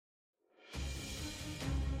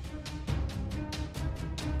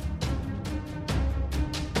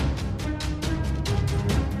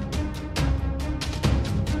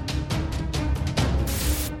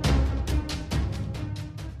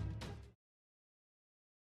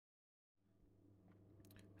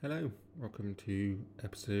Hello, welcome to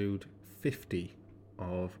episode 50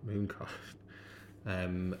 of Mooncast.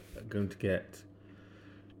 I'm going to get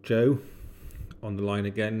Joe on the line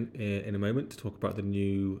again in a moment to talk about the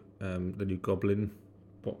new Goblin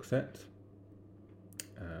box set.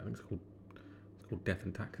 I think it's called Death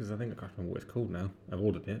and Taxes. I can't remember what it's called now. I've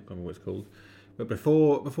ordered it. I can't remember what it's called. But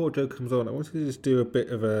before Joe comes on, I wanted to just do a bit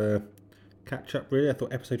of a catch up. Really, I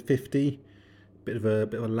thought episode 50. Bit of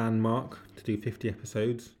a landmark to do 50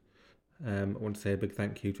 episodes. I want to say a big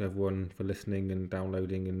thank you to everyone for listening and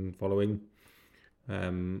downloading and following.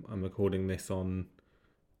 I'm recording this on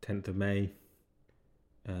 10th of May,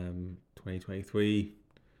 2023.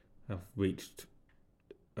 I've reached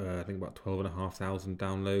I think about 12,500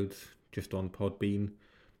 downloads just on Podbean.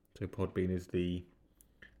 So Podbean is the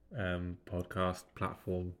podcast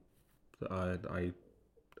platform that I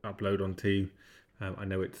upload onto. I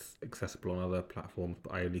know it's accessible on other platforms,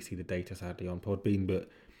 but I only see the data sadly on Podbean.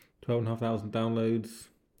 But 12,500 downloads,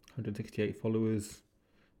 168 followers,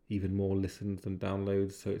 even more listens than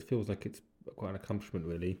downloads. So it feels like it's quite an accomplishment,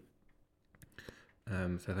 really.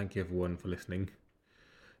 So thank you everyone for listening.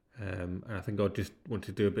 And I think I just want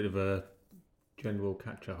to do a bit of a general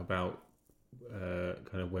catch up about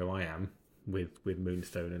kind of where I am with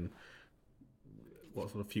Moonstone and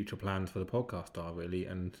what sort of future plans for the podcast are, really,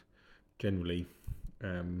 and generally.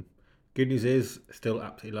 Good news is, still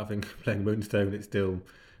absolutely loving playing Moonstone. It's still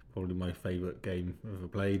probably my favourite game I've ever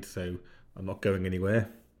played, so I'm not going anywhere,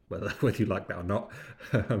 whether you like that or not.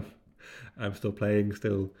 I'm still playing,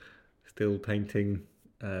 still painting.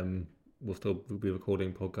 We'll still be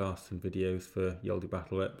recording podcasts and videos for Yoldi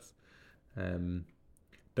Battle Reps. Don't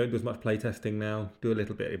do as much playtesting now. Do a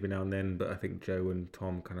little bit every now and then, but I think Joe and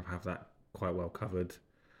Tom kind of have that quite well covered,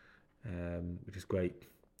 which is great.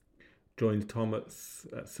 Joined Tom at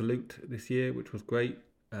Salute this year, which was great.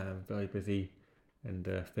 Very busy, and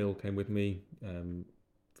Phil came with me.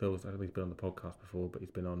 Phil's, I don't think he's been on the podcast before, but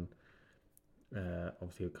he's been on.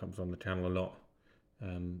 Obviously, he comes on the channel a lot.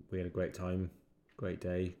 We had a great time, great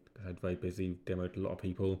day. I was very busy, demoed a lot of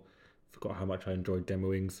people. Forgot how much I enjoyed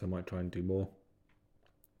demoing, so I might try and do more,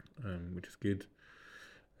 which is good.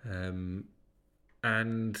 And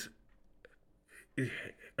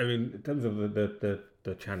I mean, in terms of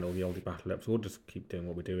the channel, the Oldie Battle Reps, we'll just keep doing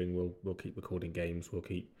what we're doing. We'll keep recording games. We'll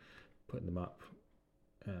keep putting them up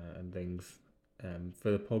and things.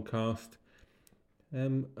 For the podcast,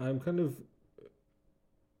 I'm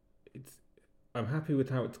happy with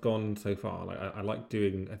how it's gone so far. Like I like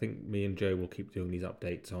doing. I think me and Joe will keep doing these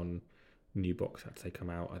updates on new box sets they come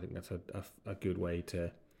out. I think that's a good way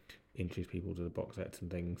to introduce people to the box sets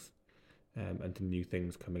and things, and to new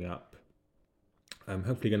things coming up. I'm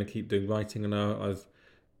hopefully going to keep doing writing, and as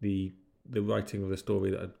the writing of the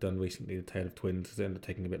story that I've done recently, The Tale of Twins, has ended up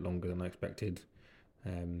taking a bit longer than I expected.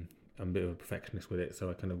 I'm a bit of a perfectionist with it,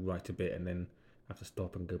 so I kind of write a bit and then have to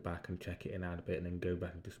stop and go back and check it and add a bit and then go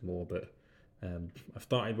back and do some more. But I've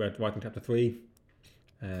started writing chapter 3.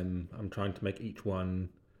 I'm trying to make each one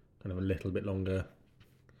kind of a little bit longer.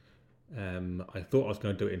 I thought I was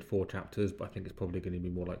going to do it in 4 chapters, but I think it's probably going to be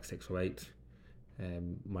more like 6 or 8.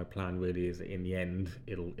 My plan really is that in the end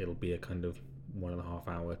it'll be a kind of 1.5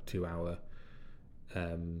 hour, 2 hour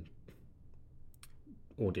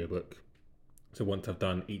audiobook. So once I've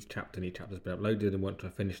done each chapter and each chapter's been uploaded, and once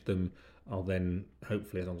I've finished them, I'll then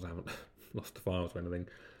hopefully, as long as I haven't lost the files or anything,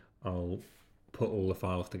 I'll put all the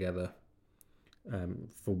files together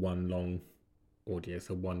for one long audio.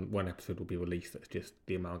 So one episode will be released that's just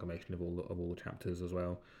the amalgamation of all the chapters as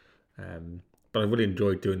well. But I really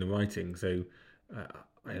enjoyed doing the writing, so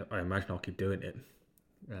I imagine I'll keep doing it.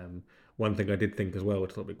 One thing I did think as well,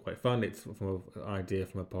 which thought would be quite fun, it's from an idea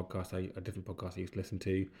from a podcast, a different podcast I used to listen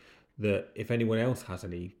to, that if anyone else has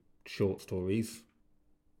any short stories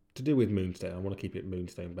to do with Moonstone, I want to keep it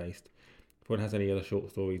Moonstone based. If anyone has any other short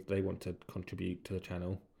stories they want to contribute to the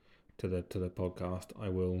channel, to the podcast,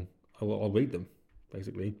 I'll read them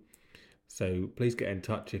basically. So please get in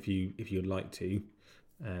touch if you'd like to.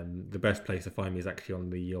 The best place to find me is actually on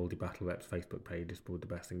the Oldie Battle Reps Facebook page. It's probably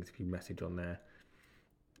the best thing if you message on there.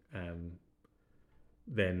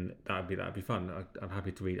 Then that'd be fun. I'm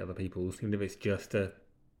happy to read other people's, even if it's just a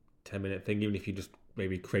 10-minute thing. Even if you just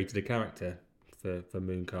maybe created a character for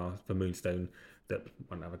Moonstone that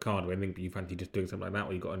won't have a card or anything, but you fancy just doing something like that,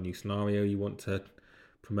 or you've got a new scenario you want to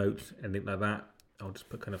promote, anything like that. I'll just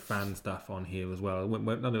put kind of fan stuff on here as well.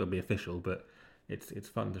 None of it will be official, but it's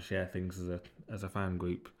fun to share things as a fan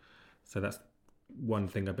group. So that's one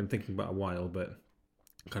thing I've been thinking about a while, but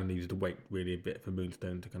kind of needed to wait really a bit for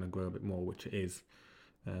Moonstone to kind of grow a bit more, which it is,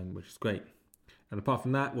 which is great. And apart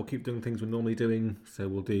from that, we'll keep doing things we're normally doing. So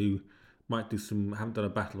we'll do might do some. I haven't done a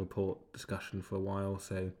battle report discussion for a while,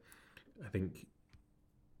 so I think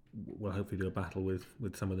we'll hopefully do a battle with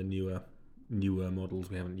some of the newer models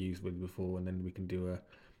we haven't used with before, and then we can do a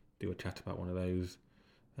chat about one of those.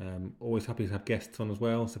 Always happy to have guests on as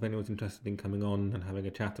well. So if anyone's interested in coming on and having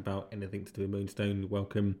a chat about anything to do with Moonstone,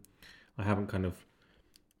 welcome. I haven't kind of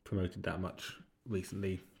promoted that much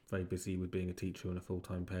recently. Very busy with being a teacher and a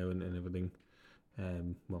full-time parent and everything.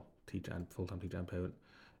 Teacher and full-time teacher and parent.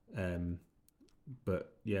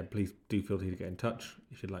 But yeah, please do feel free to get in touch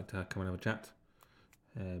if you'd like to come and have a chat.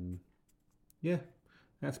 Yeah,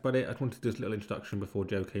 that's about it. I just wanted to do a little introduction before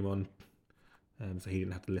Joe came on, so he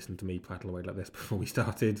didn't have to listen to me prattle away like this before we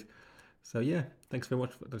started. So yeah, thanks very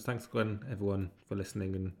much. Thanks again, everyone, for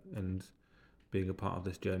listening and being a part of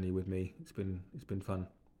this journey with me. It's been fun.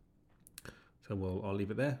 So I'll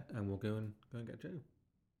leave it there, and we'll go and get Joe.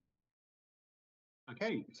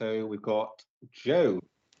 Okay, so we've got Joe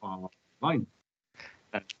online.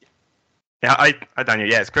 Yeah, I Daniel.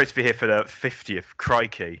 Yeah, it's great to be here for the 50th.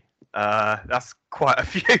 Crikey, that's quite a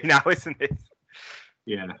few now, isn't it?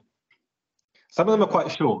 Yeah, some of them are quite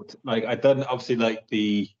short. Like I've done, obviously, like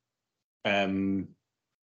I've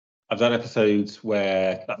done episodes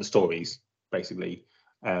where like the stories, basically.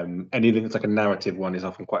 Anything that's like a narrative one is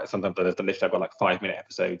often quite. Sometimes there's the list. I've got like 5-minute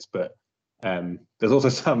episodes, but there's also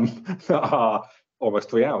some that are almost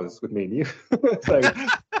 3 hours with me and you. So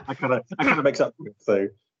I kind of makes up for it. So.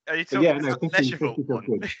 Are you talking the Leisure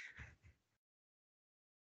one?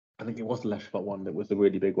 I think it was the Leisure one that was the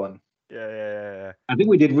really big one. Yeah. I think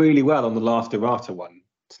we did really well on the last errata one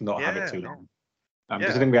to not have it too long.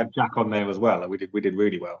 Because I think we had Jack on there as well. We did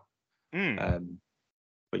really well.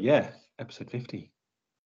 But yeah, episode 50,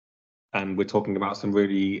 and we're talking about some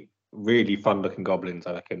really, really fun-looking goblins.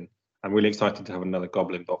 I reckon I'm really excited to have another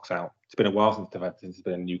goblin box out. It's been a while since there's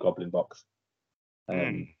been a new goblin box.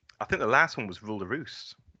 I think the last one was Rule the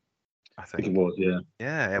Roost. I think it was, yeah.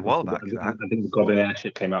 Yeah, a while back. I think the Goblin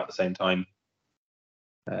Airship came out at the same time.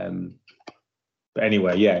 But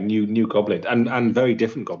anyway, yeah, new goblins and very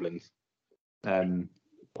different goblins.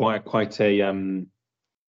 Quite a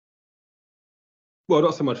well,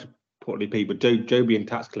 not so much Portly P, but Joby and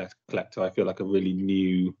Tax Collector. I feel like are really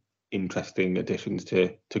new, interesting additions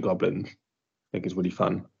to goblins. I think it's really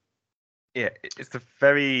fun. Yeah, it's a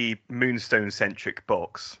very Moonstone-centric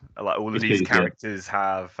box. Like all of these characters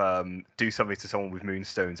have do something to someone with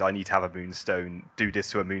Moonstones. I need to have a Moonstone. Do this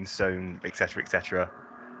to a Moonstone, etc., etc.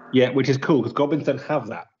 Yeah, which is cool because goblins don't have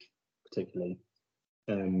that particularly.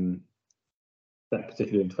 That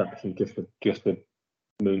particular interaction just with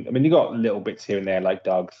Moon. I mean, you got little bits here and there like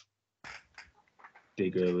dogs,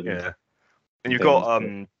 Digger, and you've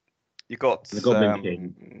got the Goblin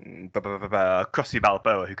King, Crusty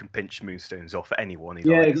Balboa, who can pinch Moonstones off at anyone.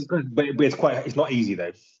 But it's not easy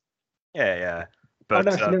though. Yeah. But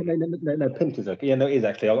no, pinch is okay. Yeah, no, it is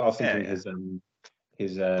actually. I was thinking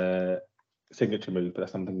his signature move, but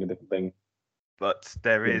that's something a different thing. But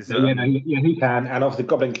there is. He can, and obviously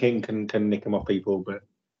Goblin King can nick him off people. But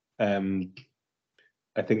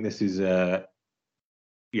I think this is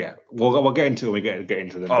we'll get into it when we get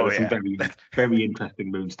into them. There's some very very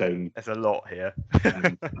interesting Moonstone. There's a lot here.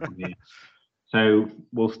 So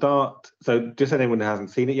we'll start. So just anyone who hasn't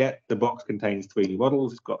seen it yet, the box contains 3 new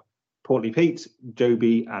models. It's got Portly Pete,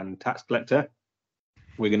 Joby, and Tax Collector.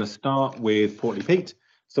 We're going to start with Portly Pete.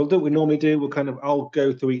 So what we normally do, I'll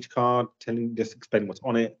go through each card, just explain what's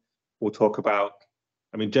on it. We'll talk about.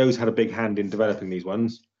 I mean, Joe's had a big hand in developing these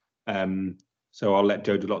ones, so I'll let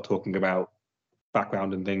Joe do a lot of talking about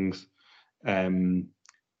background and things, and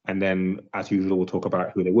then as usual, we'll talk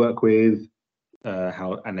about who they work with,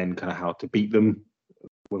 how to beat them.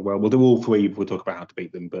 Well, we'll do all 3. We'll talk about how to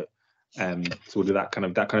beat them, but so we'll do that kind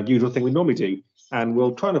of usual thing we normally do, and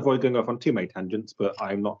we'll try and avoid going off on too many tangents. But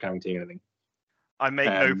I'm not guaranteeing anything. I make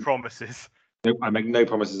no promises. Nope, I make no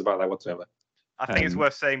promises about that whatsoever. I think it's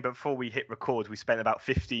worth saying before we hit record, we spent about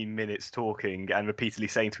 15 minutes talking and repeatedly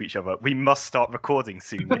saying to each other, we must start recording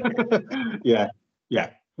soon. Yeah.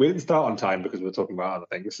 We didn't start on time because we were talking about other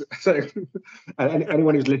things. So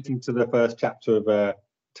anyone who's listened to the first chapter of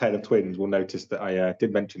Tale of Twins will notice that I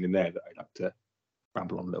did mention in there that I like to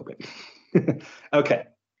ramble on a little bit. Okay,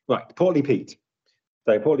 right, Portly Pete.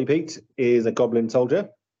 So Portly Pete is a goblin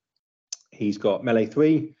soldier. He's got melee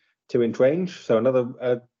 3, 2-inch range, so another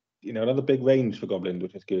big range for goblins,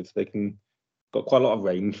 which is good. So they got quite a lot of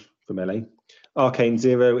range for melee. Arcane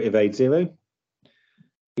 0, evade 0.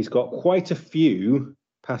 He's got quite a few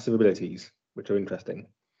passive abilities, which are interesting.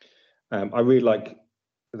 I really like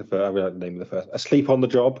the name of the first. Asleep on the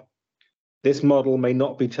job. This model may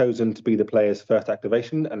not be chosen to be the player's first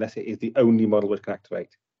activation unless it is the only model which can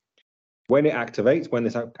activate. When this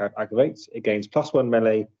activates, it gains +1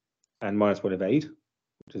 melee and -1 evade,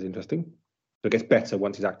 which is interesting. So it gets better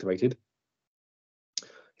once he's activated.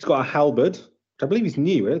 He's got a halberd, which I believe is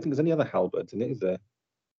new. I don't think there's any other halberds in it, is there?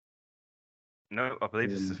 No, I believe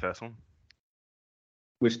this is the first one.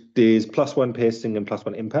 Which is +1 piercing and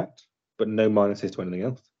 +1 impact, but no minuses to anything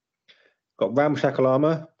else. Got ramshackle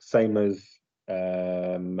armor, same as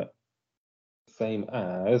Fire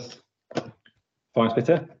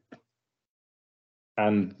Spitter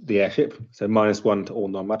and the airship, so -1 to all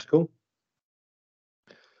non-magical.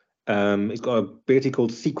 It's got an ability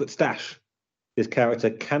called Secret Stash. This character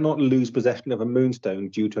cannot lose possession of a moonstone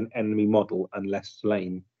due to an enemy model unless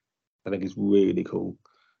slain. I think it's really cool.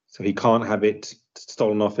 So he can't have it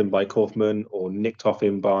stolen off him by Kaufman or nicked off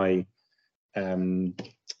him by a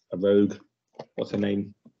rogue. What's her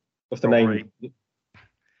name? What's the name?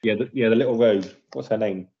 Yeah, the little rogue. What's her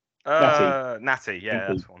name? Natty, yeah,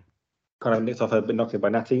 that's one. Kind of nicked off her, but knocked in by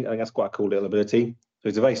Natty. I think that's quite a cool little ability. So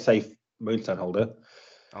he's a very safe moonstone holder.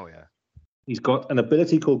 Oh yeah. He's got an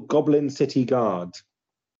ability called Goblin City Guard.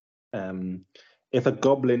 If a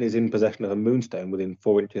goblin is in possession of a moonstone within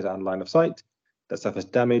 4 inches and line of sight that suffers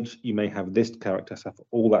damage, you may have this character suffer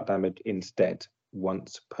all that damage instead,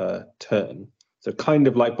 once per turn. So kind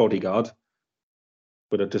of like Bodyguard,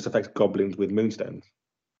 but it just affects goblins with moonstones.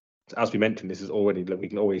 So as we mentioned, we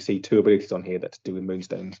can already see 2 abilities on here that's to do with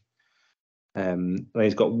moonstones. And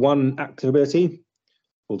he's got 1 active ability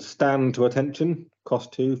called Stand to Attention,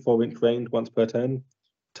 cost 2, 4-inch range once per turn.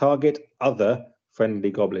 Target other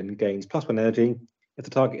friendly goblin gains +1 energy. If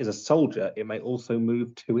the target is a soldier, it may also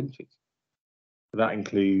move 2 inches. So that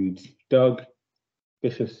includes Doug,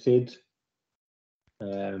 Bishop Sid.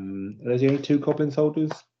 Are those the only 2 goblin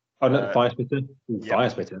soldiers? Oh no, Fire Spitter. Yep. Fire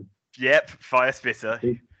Spitter. Yep, Fire Spitter.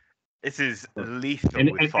 This is lethal.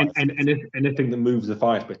 Anything that moves the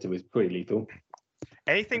Fire Spitter is pretty lethal.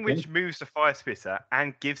 Anything which moves the Fire Spitter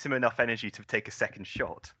and gives him enough energy to take a second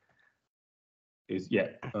shot.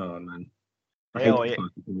 Oh man. Really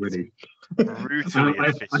brutally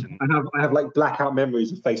efficient. I have like blackout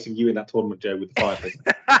memories of facing you in that tournament, Joe, with the Fire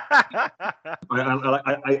Spitter.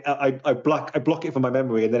 I block it from my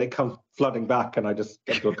memory, and then it comes flooding back, and I just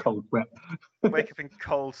get into a cold sweat. Wake up in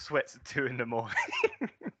cold sweats at 2 a.m.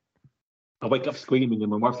 I wake up screaming, and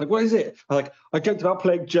my wife's like, "What is it?" I'm like, "I joked about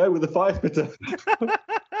playing Joe with the Fire Spitter,"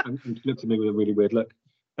 and she looks at me with a really weird look.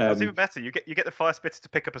 That's even better. You get the Fire Spitter to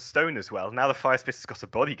pick up a stone as well. Now the Fire Spitter's got a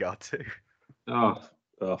bodyguard too. Oh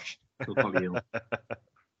gosh.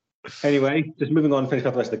 Anyway, just moving on, finish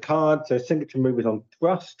off the rest of the card. So signature move is on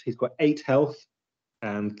Thrust. He's got 8 health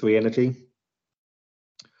and 3 energy.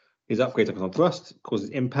 His upgrade is on Thrust,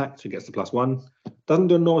 causes impact, so he gets the +1. Doesn't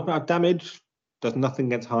do an enormous amount of damage. Does nothing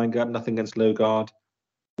against high guard, nothing against low guard.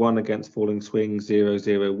 1 against falling swing,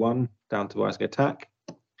 0/0/1, down to rising attack.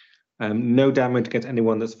 No damage against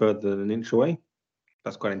anyone that's further than an inch away.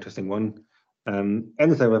 That's quite an interesting one. End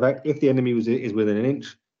of effect, if the enemy is within an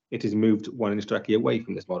inch, it is moved 1 inch directly away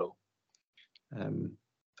from this model.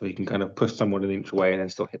 So you can kind of push someone an inch away and then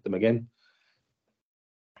still hit them again,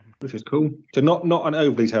 which is cool. So not an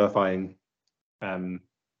overly terrifying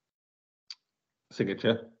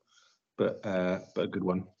signature, but a good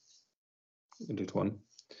one. A good one.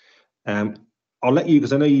 I'll let you,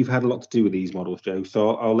 because I know you've had a lot to do with these models, Joe.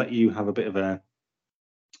 So I'll let you have a bit of a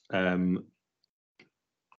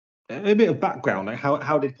bit of background. Like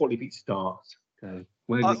how did Portly Pete start?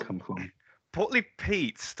 Where did it come from? Portly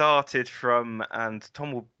Pete started from, and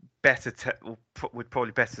Tom will would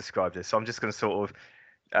probably better describe this. So I'm just going to sort of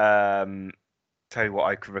tell you what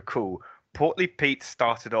I can recall. Portly Pete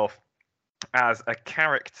started off as a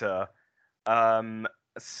character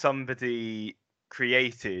somebody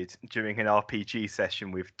created during an RPG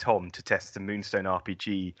session with Tom to test the Moonstone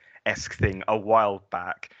RPG-esque thing a while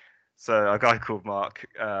back. So a guy called Mark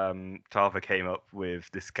Tarver came up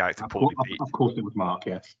with this character, Portly Pete. Of course it was Mark,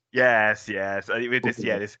 yes. Yes.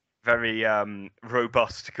 This very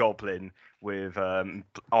robust goblin with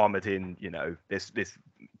armored in, this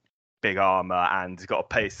big armor, and he's got a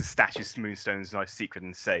place to stash his moonstones, nice, secret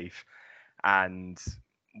and safe. And,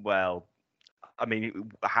 well, I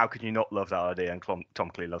mean, how could you not love that idea? And Tom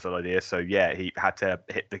clearly loves that idea. So yeah, he had to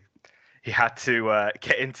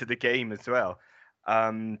get into the game as well.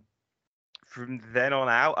 From then on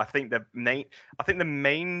out, I think the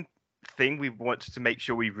main thing we wanted to make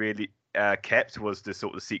sure we really kept was the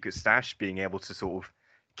sort of secret stash, being able to sort of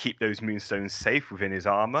keep those moonstones safe within his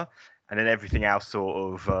armor, and then everything else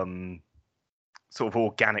sort of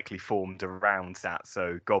organically formed around that.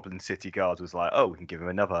 So Goblin City Guard was like, oh, we can give him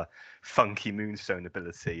another funky moonstone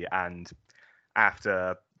ability. And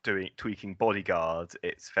after tweaking bodyguard,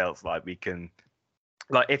 it felt like we can,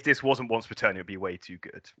 like, if this wasn't once per turn, it would be way too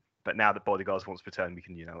good. But now that bodyguards once per turn, we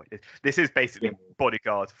can, this is basically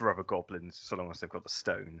bodyguard for other goblins, so long as they've got the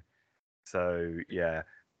stone. So yeah,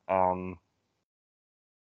 and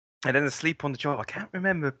then the sleep on the job. I can't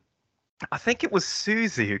remember. I think it was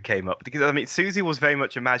Susie who came up, because I mean Susie was very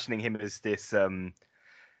much imagining him as this sort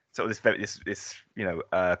of this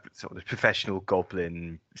sort of professional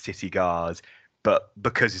goblin city guard, but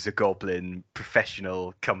because he's a goblin,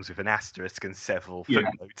 professional comes with an asterisk and several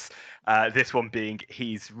footnotes. This one being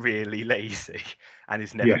he's really lazy and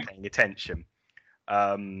is never paying attention.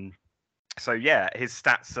 So yeah, his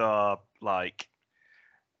stats are like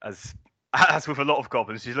as with a lot of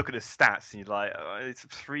goblins, you look at his stats and you're like, oh, it's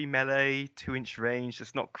 3 melee, 2-inch range.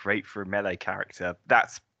 That's not great for a melee character.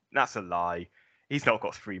 That's a lie. He's not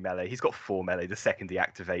got 3 melee. He's got 4 melee the second he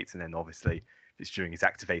activates, and then obviously if it's during his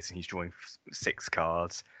activation, he's drawing 6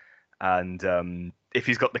 cards. And if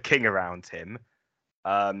he's got the king around him,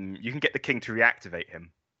 you can get the king to reactivate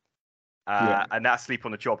him. And that sleep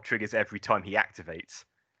on the job triggers every time he activates.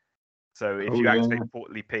 So if you activate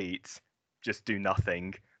Portly Pete, just do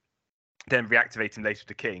nothing. Then reactivate him later with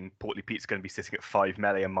the king. Portly Pete's going to be sitting at 5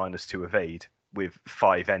 melee and -2 evade with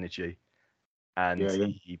 5 energy. And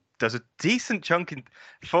he does a decent chunk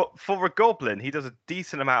for a goblin. He does a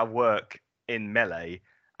decent amount of work in melee.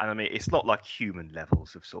 And I mean, it's not like human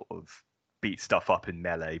levels of sort of beat stuff up in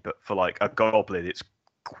melee, but for like a goblin, it's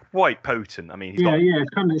quite potent. I mean,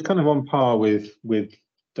 it's kind of on par with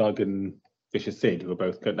Doug and Vicious Sid, who are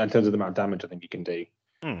both good in terms of the amount of damage I think you can do.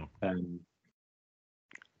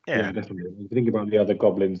 Yeah, definitely. If you think about the other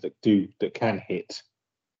goblins that can hit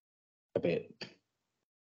a bit,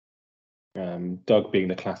 Doug being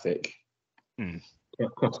the classic,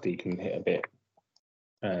 Krusty can hit a bit.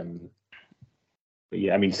 But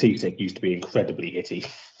yeah, I mean, Seasick used to be incredibly hitty.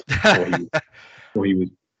 Or he was.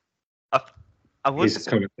 I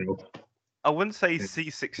wouldn't say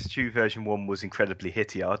C6 Stew version 1 was incredibly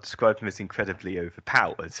hitty. I'd describe him as incredibly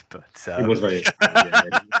overpowered. But he was very.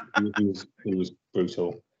 He was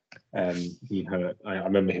brutal. He hurt. I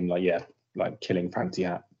remember him like killing Fancy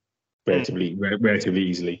Hat relatively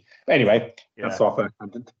easily. But anyway, that's our first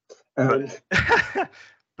tangent.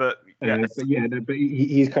 But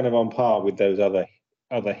he's kind of on par with those other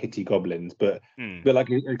hitty goblins. But like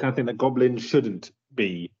I kind of think that goblins shouldn't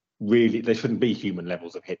be human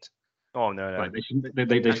levels of hit. Oh no! Like they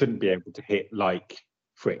shouldn't be able to hit like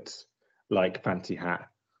Fritz, like Fancy Hat,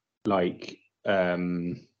 like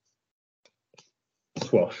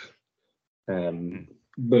Swash.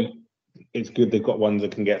 But it's good they've got ones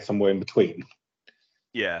that can get somewhere in between.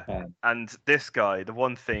 Yeah, and this guy, the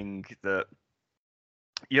one thing that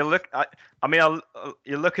you look at,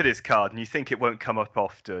 you look at his card and you think it won't come up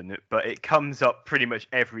often, but it comes up pretty much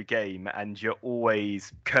every game, and you're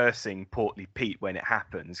always cursing Portly Pete when it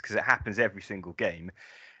happens, because it happens every single game.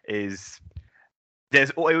 There's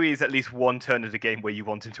always at least one turn of the game where you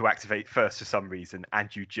want him to activate first for some reason,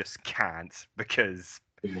 and you just can't because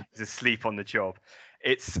he's asleep on the job.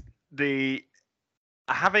 It's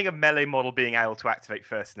having a melee model being able to activate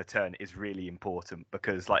first in a turn is really important,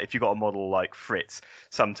 because like if you've got a model like Fritz,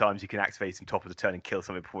 sometimes you can activate him top of the turn and kill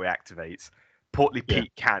something before he activates. Portly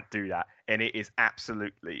Pete can't do that, and it is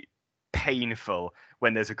absolutely painful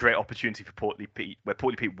when there's a great opportunity for Portly Pete, where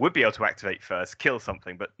Portly Pete would be able to activate first, kill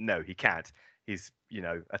something, but no, he can't. He's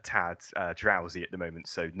a tad drowsy at the moment,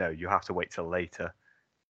 so no, you have to wait till later.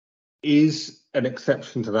 Is an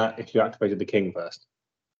exception to that if you activated the king first?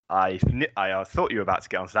 I thought you were about to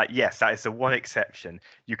get onto that. Yes, that is the one exception.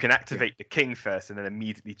 You can activate the king first and then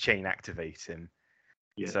immediately chain activate him.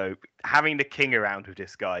 Yeah. So having the king around with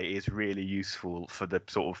this guy is really useful for the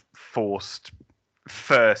sort of forced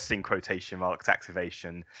first in quotation marks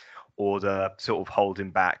activation, or the sort of hold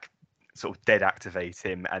him back, sort of dead activate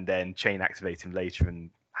him and then chain activate him later and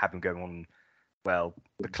have him go on. Well,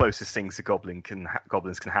 the closest things the goblins can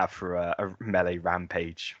have for a melee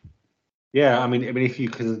rampage. Yeah, I mean,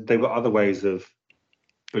 because they've got other ways of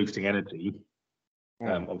boosting energy.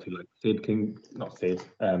 Obviously, like Stew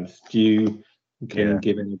can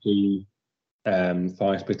give energy.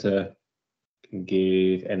 Fire Splitter can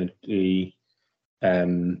give energy.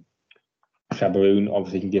 Shabaroon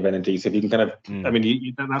obviously can give energy. So if you can kind of,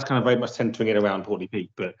 that's kind of very much centering it around Portly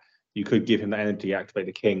Pete, but you could give him that energy, activate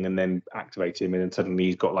the king, and then activate him, and then suddenly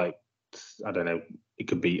he's got like, I don't know, it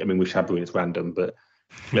could be, with Shabaroon it's random, but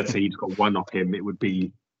let's say he's got 1 off him,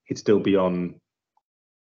 he'd still be on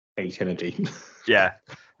 8 energy. Yeah,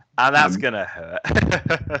 and that's gonna hurt.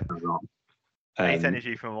 8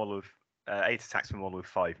 energy from all of 8 attacks from all of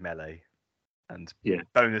 5 melee. and Yeah.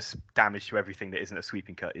 bonus damage to everything that isn't a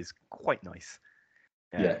sweeping cut is quite nice.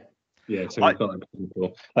 Yeah. So we've got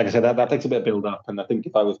like I said, that takes a bit of build up, and I think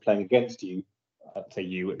if I was playing against you, I'd say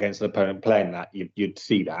you against an opponent playing that, you'd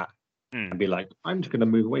see that and be like, I'm just going to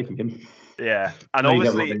move away from him. Yeah, and I know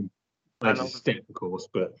obviously, a step, of course,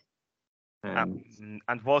 but and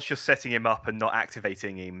whilst you're setting him up and not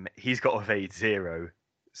activating him, he's got evade 0,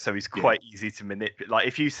 so he's quite easy to manipulate. Like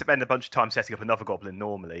if you spend a bunch of time setting up another goblin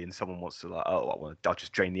normally, and someone wants to I'll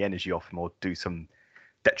just drain the energy off him or do some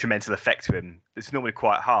detrimental effect to him, it's normally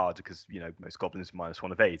quite hard because most goblins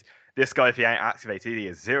 -1 evade. This guy, if he ain't activated, he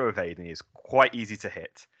has 0 evade and he is quite easy to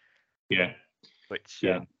hit. Which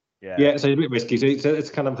so it's a bit risky. So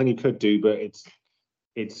it's kind of thing you could do, but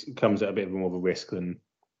it comes at a bit more of a risk than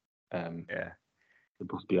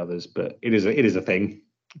possibly others. But it is a thing.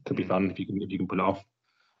 It could be fun if you can pull it off.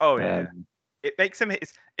 It makes him.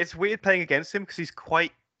 It's weird playing against him because he's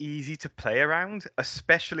quite easy to play around,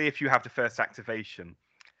 especially if you have the first activation.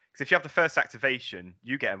 Because if you have the first activation,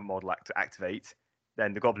 you get a model to activate.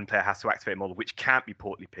 Then the goblin player has to activate a model which can't be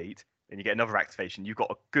Portly Pete. Then you get another activation. You've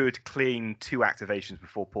got a good, clean 2 activations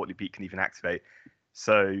before Portly Pete can even activate.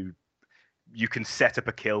 So you can set up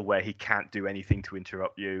a kill where he can't do anything to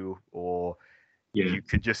interrupt you, or you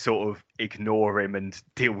could just sort of ignore him and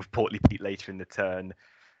deal with Portly Pete later in the turn.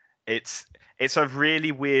 It's a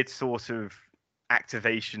really weird sort of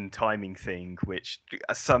activation timing thing, which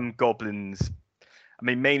some goblins, I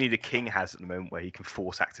mean, mainly the king has at the moment, where he can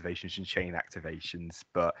force activations and chain activations.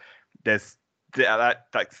 But there's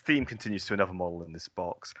that theme continues to another model in this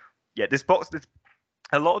box. Yeah, this box,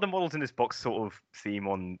 a lot of the models in this box sort of theme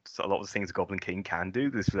on a lot of the things a Goblin King can do.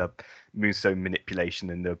 There's the Moonstone manipulation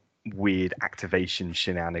and the weird activation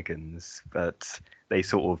shenanigans, but they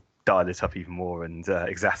sort of dial it up even more and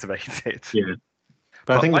exacerbate it. Yeah,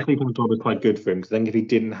 but I think the sleep on the job is quite good for him, because I think if he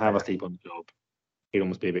didn't have a sleep on the job, he'd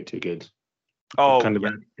almost be a bit too good. It's kind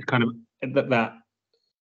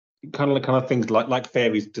of things like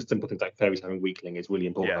fairies, just simple things like fairies having weakling is really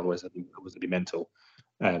important. Otherwise, it'd be mental.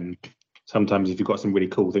 Sometimes if you've got some really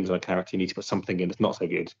cool things on a character, you need to put something in that's not so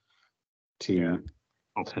good to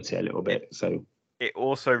offset it a little bit. So it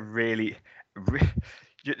also really,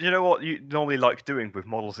 you know what you normally like doing with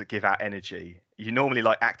models that give out energy? You normally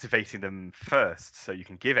like activating them first, so you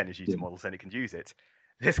can give energy to models, then it can use it.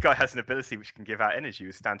 This guy has an ability which can give out energy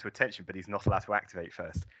with stand to attention, but he's not allowed to activate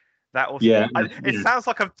first. That also, it sounds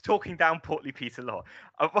like I'm talking down Portly Pete a lot.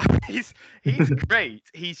 He's great.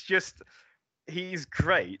 He's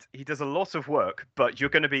great. He does a lot of work, but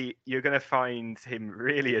you're going to find him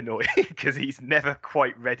really annoying because he's never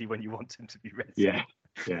quite ready when you want him to be ready. Yeah.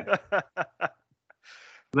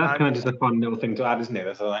 That's kind of just a fun little thing to add, isn't it?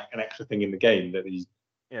 That's like an extra thing in the game that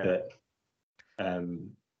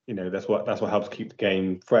that's what helps keep the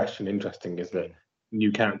game fresh and interesting, is that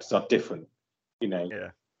new characters are different.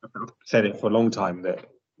 I've said it for a long time that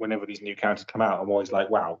whenever these new characters come out, I'm always like,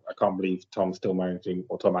 wow, I can't believe Tom's still managing,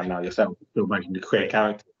 or Tom and now yourself, still managing to create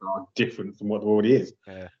characters that are different from what there already is.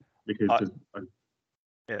 Because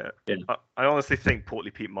I honestly think Portly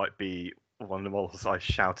Pete might be one of the models I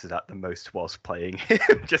shouted at the most whilst playing him,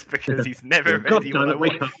 just because he's never ready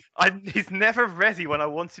he's never ready when I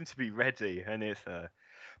want him to be ready. And it's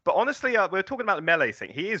but honestly, we're talking about the melee thing.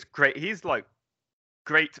 He is great. He's like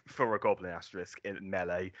great for a Goblin asterisk in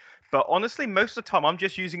melee, but honestly, most of the time I'm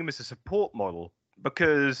just using him as a support model,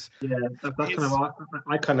 because that's kind of,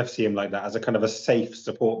 I kind of see him like that, as a kind of a safe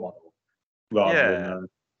support model, rather than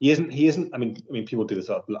he isn't. I mean, people do this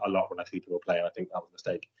a lot when I see people play, and I think that was a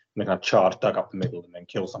mistake. And they kind of charge, dug up the middle, and then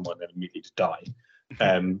kill someone, and then immediately just die.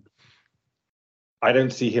 I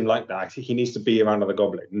don't see him like that. He needs to be around other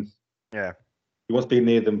goblins. Yeah, he wants to be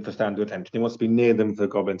near them for stand to attention. He wants to be near them for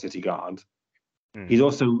Goblin City Guard. He's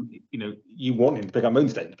also, you want him to pick up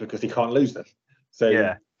Moonstones because he can't lose them. So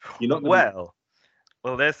you're not well,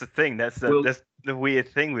 there's the thing. That's the weird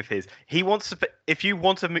thing with his. He wants to. If you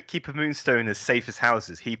want to keep a Moonstone as safe as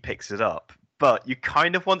houses, he picks it up. But you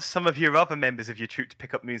kind of want some of your other members of your troop to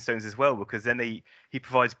pick up Moonstones as well, because then he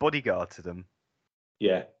provides bodyguard to them.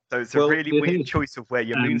 Yeah. So it's a really weird choice of where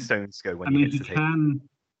your Moonstones go when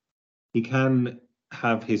he can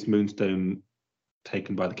have his Moonstone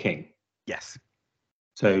taken by the king. Yes.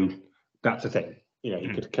 So that's the thing. He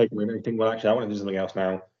could take him in and think, well, actually, I want to do something else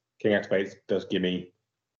now. King activates, does gimme.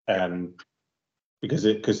 Because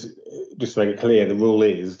just to make it clear, the rule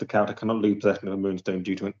is the character cannot lose possession of a Moonstone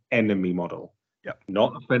due to an enemy model. Yep.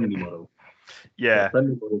 Not a friendly model. Yeah. A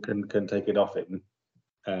friendly model can take it off him.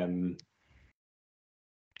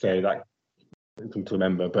 So that something to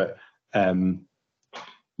remember. But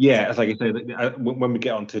Yeah, as like you say, when we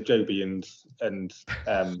get on to Joby and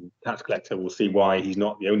Tax Collector, we'll see why he's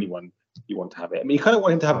not the only one you want to have it. I mean, you kind of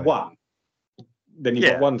want him to have one. Then you've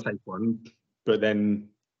got one safe one, but then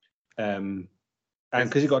and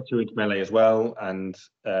because you've got 2-inch melee as well, and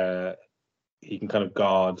he can kind of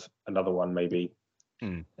guard another one maybe.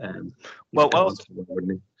 I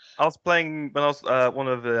was playing when I was one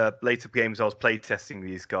of the later games I was playtesting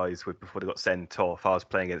these guys with before they got sent off. I was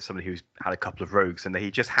playing against somebody who's had a couple of rogues, and he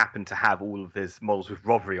just happened to have all of his models with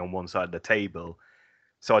robbery on one side of the table.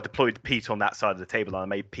 So I deployed Pete on that side of the table, and I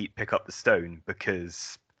made Pete pick up the stone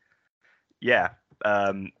because,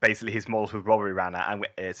 basically his models with robbery ran out and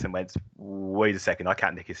went, wait a second, I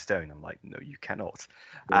can't nick his stone. I'm like, no, you cannot.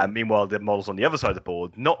 Yeah. Meanwhile, the models on the other side of the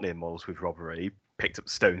board, not near models with robbery, picked up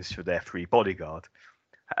stones for their free bodyguard,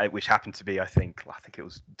 which happened to be, I think it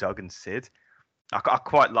was Doug and Sid. I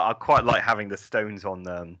quite like having the stones on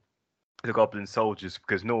the goblin soldiers,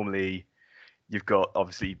 because normally you've got,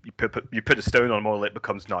 obviously you put a stone on a model, it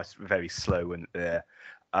becomes nice, very slow and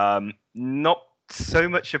not so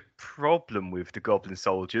much a problem with the goblin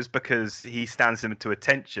soldiers, because he stands them to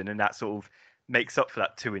attention, and that sort of makes up for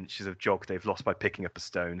that 2 inches of jog they've lost by picking up a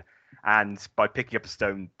stone. And by picking up a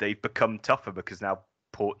stone, they've become tougher because now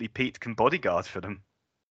Portly Pete can bodyguard for them.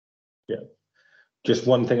 Yeah. Just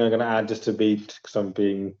one thing I'm going to add, just to be, because I'm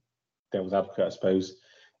being devil's advocate, I suppose,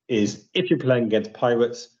 is if you're playing against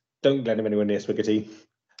pirates, don't let him anywhere near Swiggity.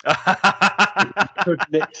 Could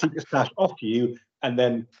nick secret stash off you, and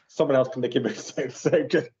then someone else can nick him. So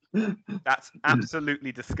just... That's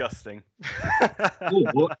absolutely disgusting.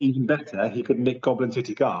 Or even better, he could nick Goblin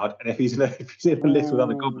City Guard, and if he's in a list with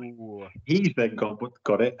other goblins, he's then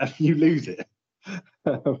got it, and you lose it.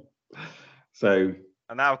 So.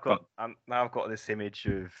 And now I've got this image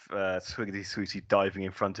of Swiggity Sweetie diving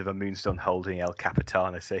in front of a Moonstone holding El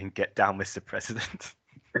Capitano, saying, "Get down, Mr. President."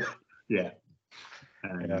 Yeah.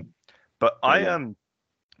 But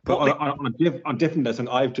But on a different lesson,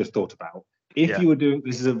 I've just thought about, if you were doing,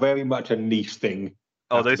 this is a very much a niche thing.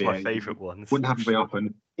 Oh, those are my favourite ones. Wouldn't happen very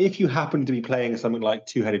often. If you happen to be playing something like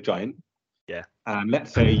Two-Headed Giant, and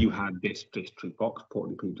let's say you had this troop box,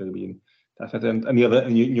 Portly Pete, Toby, and the other,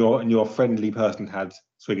 and your friendly person had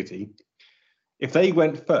Swiggity. If they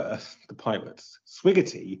went first, the pirates,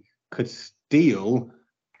 Swiggity could steal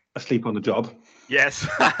Asleep on the Job. Yes.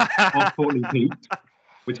 Off Portly Pete,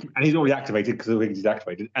 and he's already activated because Swiggity's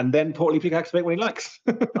activated, and then Portly Pete can activate when he likes.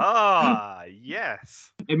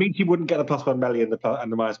 Yes. It means he wouldn't get the +1 melee and the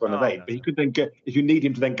 -1 evade, but he could then get, if you need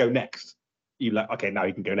him to then go next, you like, okay, now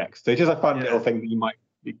he can go next. So it's just a fun little thing that you might,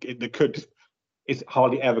 that could. It's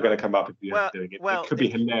hardly ever going to come up if you're doing it. It could be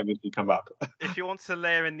hilariously come up. If you want to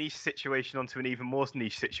layer a niche situation onto an even more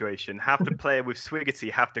niche situation, have the player with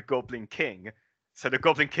Swiggity have the Goblin King, so the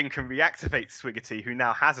Goblin King can reactivate Swiggity, who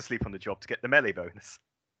now has Asleep on the Job, to get the melee bonus.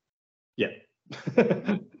 Yeah.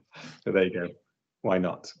 So there you go. Why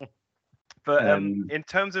not? But in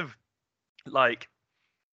terms of like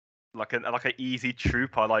an easy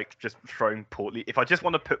troop, I like just throwing Portly. If I just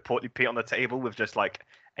want to put Portly Pete on the table with just like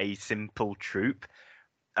a simple troop,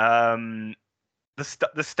 the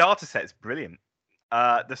starter set is brilliant.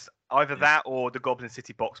 Either that or the Goblin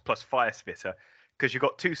City box plus Fire Spitter, because you've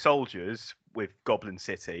got 2 soldiers with Goblin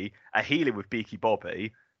City, a healer with Beaky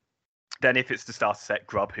Bobby. Then if it's the starter set,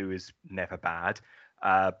 Grub, who is never bad.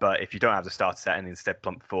 But if you don't have the starter set and instead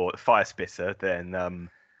plump for Fire Spitter, then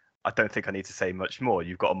I don't think I need to say much more.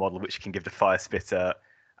 You've got a model which can give the Fire Spitter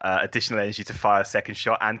additional energy to fire a second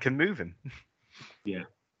shot and can move him. Yeah.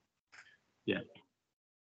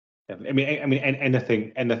 I mean,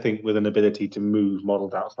 anything with an ability to move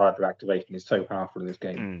models outside their activation is so powerful in this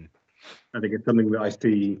game. I think it's something that I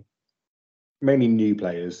see many new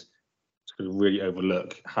players really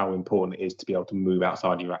overlook, how important it is to be able to move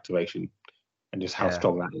outside your activation, and just how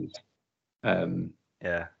strong that is.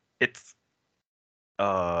 It's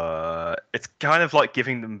kind of like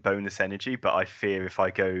giving them bonus energy, but I fear if I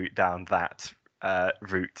go down that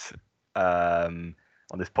route on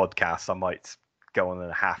this podcast, I might go on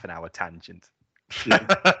a half an hour tangent.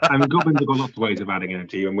 I mean, goblins have got lots of ways of adding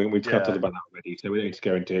energy, and we've talked about that already, so we don't need to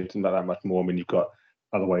go into it not that much more. I mean, you've got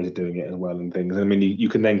other ways of doing it as well and things. I mean, you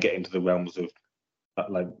can then get into the realms of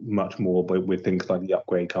like much more, but with things like the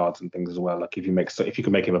upgrade cards and things as well. Like if you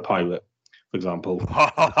can make him a pirate, for example,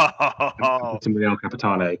 somebody El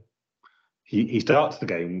Capitano, he starts the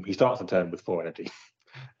game, he starts the turn with 4 energy.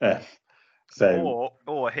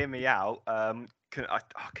 Or hear me out.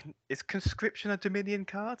 Is Conscription a Dominion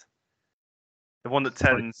card? The one that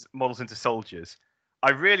turns models into soldiers. I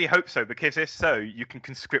really hope so, because if so, you can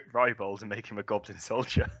conscript Rybold and make him a goblin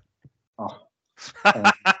soldier.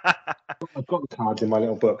 I've got the cards in my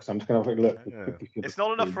little book, so I'm just going to have a look. It's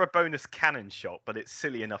not enough for a bonus cannon shot, but it's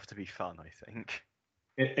silly enough to be fun, I think.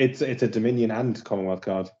 It's a Dominion and Commonwealth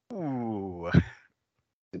card. Ooh.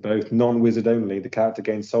 They're both non-wizard only. The character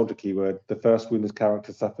gains soldier keyword. The first wound this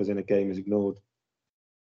character suffers in a game is ignored.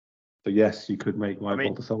 So yes, you could make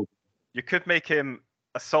Whitebolt a soldier. You could make him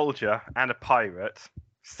a soldier and a pirate.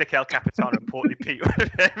 Stick El Capitan and Portly Pete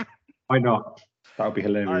with him. Why not? That would be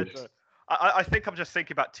hilarious. I think I'm just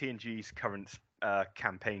thinking about TNG's current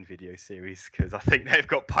campaign video series because I think they've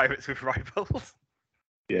got pirates with rivals.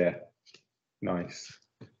 Yeah, nice,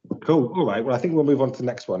 cool. All right, well, I think we'll move on to the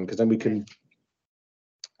next one because then we can.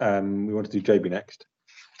 We want to do JB next.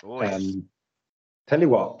 Tell you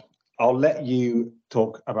what, I'll let you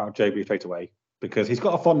talk about JB straight away because he's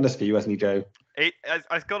got a fondness for you, hasn't he, Joe? He's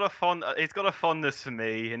got a fondness for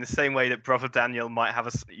me in the same way that Brother Daniel might have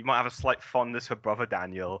a slight fondness for Brother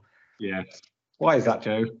Daniel. Yes. Why is that,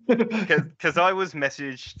 Joe? Because I was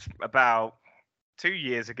messaged about 2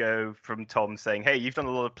 years ago from Tom saying, "Hey, you've done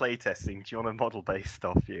a lot of playtesting. Do you want a model-based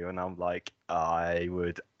stuff, you?" And I'm like, I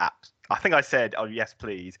think I said, "Oh yes,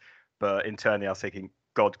 please," but internally I was thinking,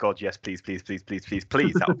 God, yes, please.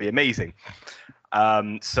 That would be amazing.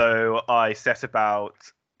 So I set about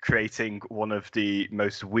creating one of the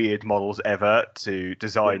most weird models ever to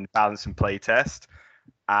design, balance, and playtest.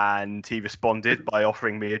 And he responded by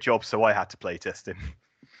offering me a job, so I had to playtest him.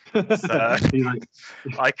 So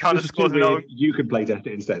I kind of scored an own. You could playtest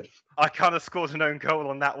it instead. I kind of scored an own goal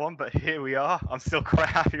on that one, but here we are. I'm still quite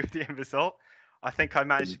happy with the end result. I think I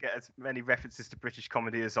managed to get as many references to British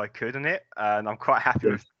comedy as I could in it, and I'm quite happy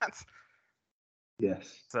with that. Yes.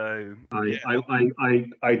 So I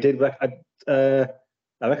did. I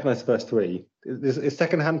recognise the first three. Is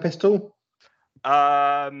second-hand pistol? No.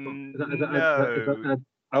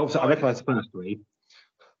 I recognise the first three.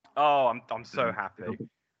 Oh, I'm so happy.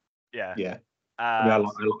 Yeah. Yeah. I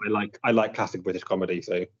like classic British comedy.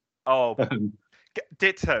 So. Oh.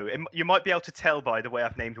 Ditto. You might be able to tell by the way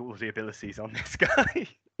I've named all of the abilities on this guy.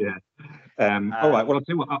 Yeah. All right. Well, I'll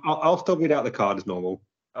tell you what. I'll still read out the card as normal.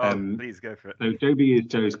 Please go for it. So Joby is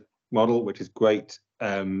Joe's model, which is great.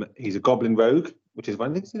 He's a goblin rogue, which is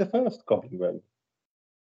when he's the first goblin rogue.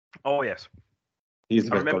 Oh yes. He's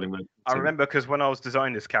the best goblin rogue. I remember because when I was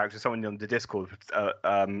designing this character, someone on the Discord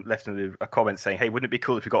left a comment saying, "Hey, wouldn't it be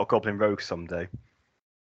cool if we got a goblin rogue someday?"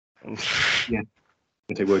 Yeah,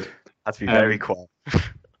 it would. That'd be very quiet.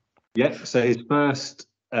 Yeah. So his first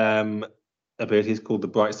ability is called the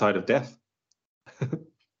Bright Side of Death.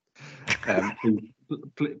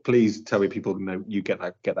 Please tell me people know you get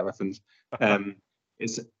that reference.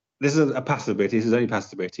 This is a passive ability. This is only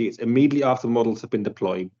passive ability. It's immediately after models have been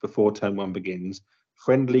deployed before turn 1 begins.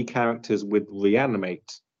 Friendly characters with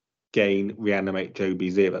reanimate gain reanimate Joby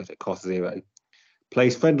 0. So it costs 0.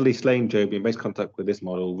 Place friendly slain Joby in base contact with this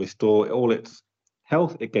model. Restore all its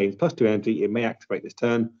health. It gains +2 energy. It may activate this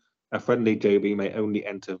turn. A friendly Joby may only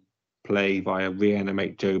enter play via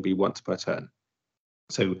reanimate Joby once per turn.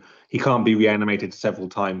 So he can't be reanimated several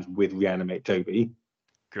times with reanimate Joby.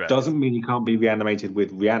 Correct. Doesn't mean he can't be reanimated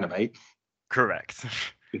with reanimate. Correct.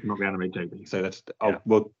 He cannot reanimate Joby. So that's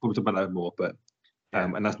we'll talk about that more, but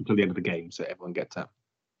and that's until the end of the game, so everyone gets that.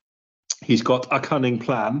 He's got a cunning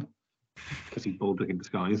plan because he's baldric in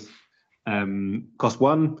disguise. Cost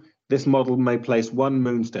 1. This model may place 1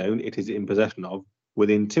 moonstone it is in possession of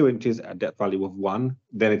within 2 inches at depth value of 1.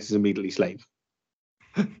 Then it is immediately slain.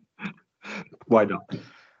 Why not?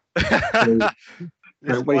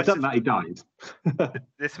 When he's done that, he died.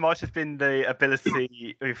 This might have been the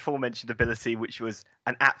ability, the aforementioned ability, which was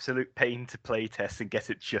an absolute pain to play test and get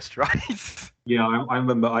it just right. Yeah, I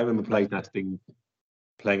remember playing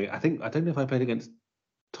it. I don't know if I played against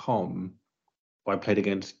Tom or I played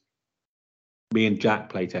against me and Jack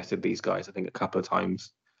play tested these guys, I think a couple of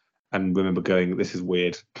times, and remember going, this is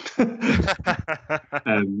weird. But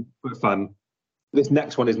fun. This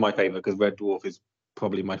next one is my favourite because Red Dwarf is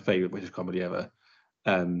probably my favourite British comedy ever.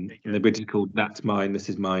 And the bit is called "That's Mine, This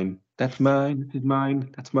Is Mine." That's mine, this is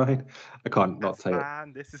mine, that's mine. I can't not say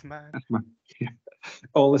it. This is mine. That's mine. Yeah.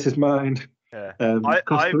 All this is mine. Yeah.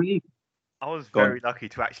 Cost 3. I was very lucky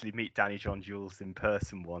to actually meet Danny John Jules in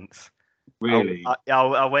person once. Really?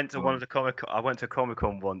 I went to one of the I went to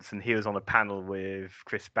Comic-Con once, and he was on a panel with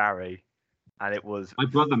Chris Barry, and it was. My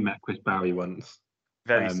brother met Chris Barry once.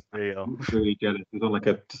 Very surreal. Really jealous. He was on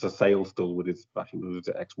just a sales stall with his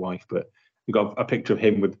ex-wife, but we got a picture of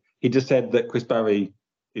him with. He just said that Chris Barry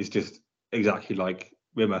is just exactly like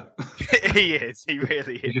Rimmer. He is. He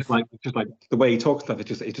really is. Just like the way he talks stuff. It's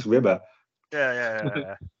just Rimmer.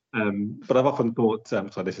 Yeah. But I've often thought. Sorry,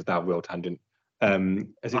 this is now a real tangent.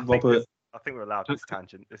 Is it Robert? I think we're allowed this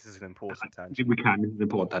tangent. This is an important tangent. We can. This is an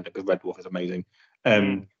important tangent because Red Dwarf is amazing.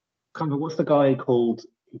 Kind of, what's the guy called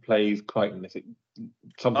who plays Crichton? Is it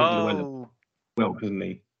something Llewellyn? Well, isn't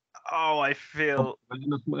he? Oh, I feel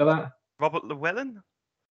Something like that. Robert Llewellyn.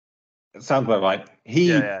 It sounds about right.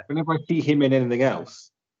 Whenever I see him in anything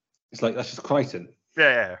else, it's like that's just Crichton.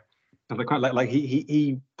 Yeah. Like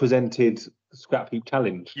he presented Scrap Heap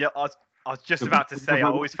Challenge. Yeah, I was just about to say. I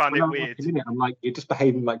always found it weird. I'm like, you're just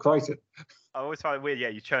behaving like Crichton. I always find it weird. Yeah,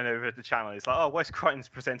 you turn over the channel. It's like, oh, Wes Crichton's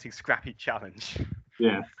presenting Scrap Heap Challenge.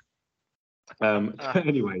 Yeah.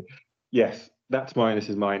 Anyway, yes, that's mine. This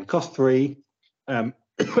is mine. Cost 3.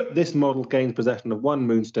 This model gains possession of 1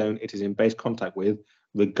 moonstone it is in base contact with,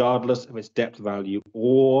 regardless of its depth value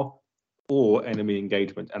or enemy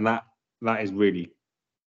engagement, and that is really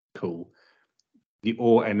cool. The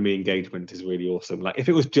or enemy engagement is really awesome. Like if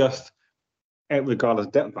it was just regardless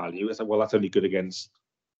of depth value, it's like, well, that's only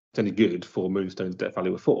good for moonstone's depth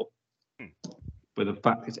value of 4. But the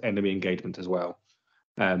fact it's enemy engagement as well.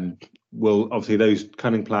 Will obviously those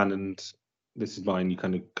cunning plan and this is mine. You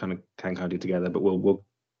kind of can do together, but we'll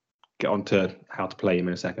get on to how to play him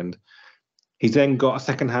in a second. He's then got a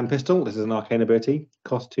second-hand pistol. This is an arcane ability.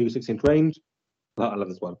 Cost 2, 6-inch range. I love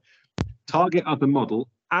this one. Target of the model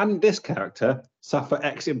and this character suffer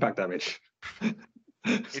X impact damage.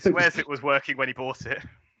 It swears it was working when he bought it.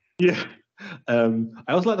 Yeah. I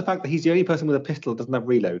also like the fact that he's the only person with a pistol that doesn't have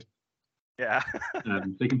reload. Yeah. So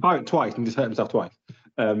he can fire it twice and just hurt himself twice.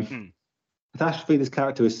 Catastrophe, this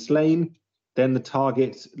character is slain. Then the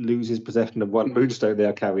target loses possession of 1 moonstone they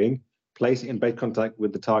are carrying. Place it in base contact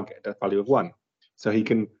with the target at a value of 1. So he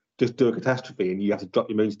can just do a catastrophe and you have to drop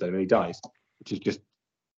your moonstone and he dies, which is just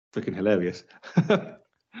freaking hilarious.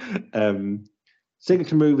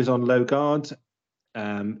 Signature move is on low guard.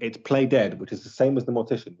 It's play dead, which is the same as the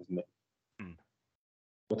Mortician, isn't it?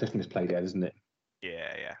 Mortician is play dead, isn't it?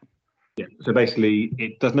 Yeah. So basically,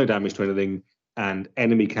 it does no damage to anything, and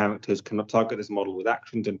enemy characters cannot target this model with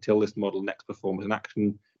actions until this model next performs an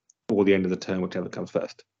action or the end of the turn, whichever comes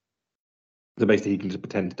first. So basically, he can just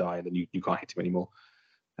pretend to die, and then you can't hit him anymore,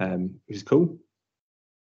 which is cool.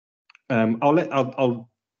 I'll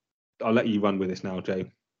let you run with this now,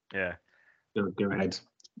 Jay. Yeah. Go ahead.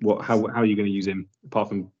 How are you going to use him? Apart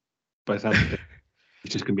from by the sound of it,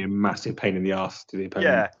 it's just going to be a massive pain in the ass to the opponent.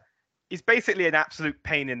 Yeah, he's basically an absolute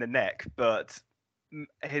pain in the neck, but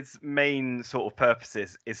his main sort of purpose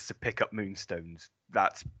is to pick up moonstones.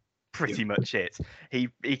 That's pretty much it. He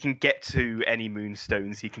can get to any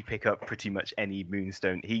moonstones. He can pick up pretty much any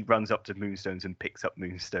moonstone. He runs up to moonstones and picks up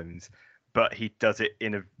moonstones, but he does it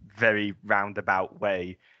in a very roundabout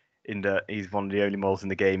way. He's one of the only models in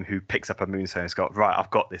the game who picks up a moonstone and has right,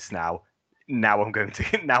 I've got this now. Now I'm going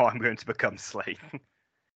to become slain.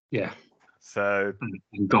 Yeah. So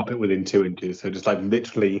and drop it within 2 inches. So just like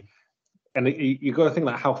literally, and you got to think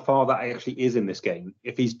like how far that actually is in this game.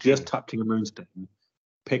 If he's just touching a moonstone,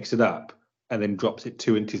 picks it up, and then drops it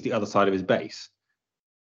 2 inches the other side of his base,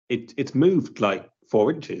 it's moved like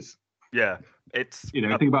 4 inches. Yeah, it's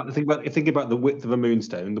think about the width of a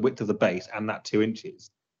moonstone, the width of the base, and that 2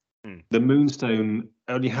 inches. The moonstone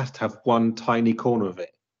only has to have one tiny corner of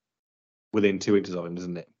it within 2 inches of him,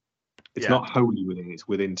 doesn't it? It's not wholly within; it's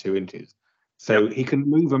within 2 inches. So he can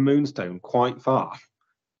move a moonstone quite far.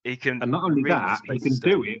 He can, and not only that, he can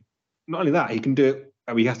do it. Not only that, he can do it.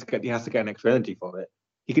 He has to get an extra energy for it.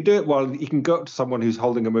 He can do it while he can go up to someone who's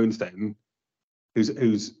holding a moonstone,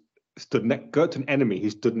 who's stood go up to an enemy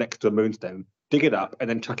who's stood next to a moonstone, dig it up, and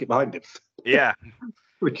then chuck it behind him. Yeah,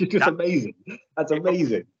 which is just amazing. That's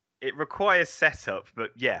amazing. It requires setup,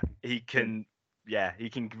 but he can. Yeah,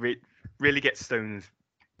 he can really get stones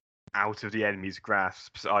out of the enemy's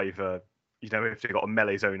grasps, either if they've got a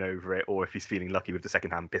melee zone over it, or if he's feeling lucky with the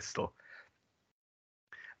second-hand pistol.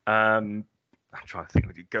 I'm trying to think.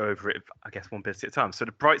 We could go over it, I guess, one bit at a time. So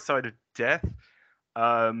the bright side of death,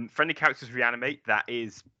 friendly characters reanimate. That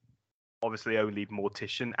is obviously only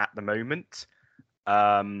Mortician at the moment.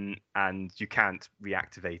 And you can't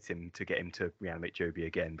reactivate him to get him to reanimate Joby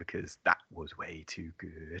again because that was way too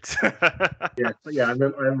good. I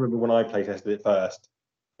remember when I playtested it first,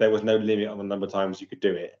 there was no limit on the number of times you could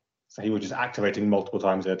do it. So he was just activating multiple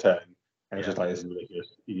times in a turn, and it's just like, this is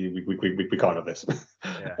ridiculous. We can't have this.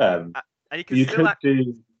 And you can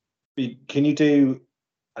Can you do?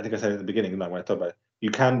 I think I said at the beginning, when I talked about it, you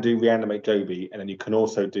can do reanimate Joby, and then you can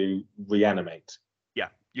also do reanimate. Yeah,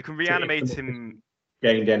 you can reanimate him.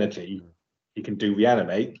 Gained energy, you can do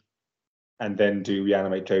reanimate, and then do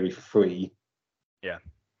reanimate Joby for free. Yeah,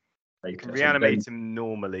 You can reanimate him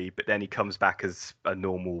normally, but then he comes back as a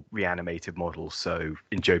normal reanimated model. So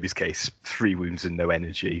in Joby's case, 3 wounds and no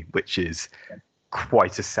energy, which is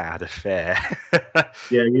quite a sad affair.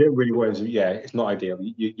 Yeah, you don't really want to. Yeah, it's not ideal.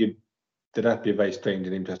 There'd have to be a very strange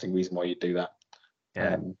and interesting reason why you'd do that.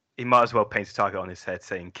 Yeah, he might as well paint a target on his head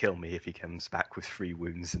saying "kill me" if he comes back with 3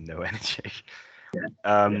 wounds and no energy.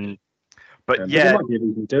 But there might be a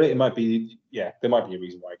reason to do it. It might be there might be a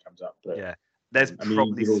reason why it comes up. But there's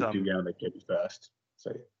probably some. Do reanimate Joby first.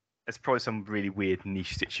 So there's probably some really weird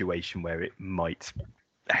niche situation where it might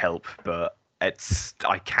help, but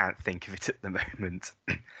I can't think of it at the moment.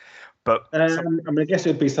 But I guess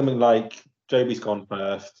it'd be something like Joby's gone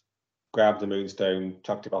first, grabbed the Moonstone,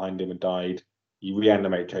 chucked it behind him, and died. You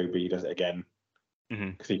reanimate Joby, he does it again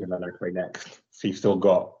because he can then activate next. So you've still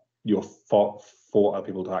got your 4 other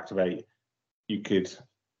people to activate. You could.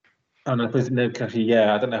 I don't know, actually,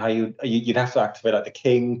 I don't know how you'd have to activate like the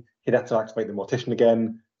king. He'd have to activate the Mortician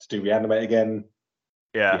again to do reanimate again.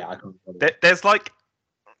 Yeah, I can't there's like.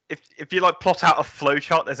 If you like plot out a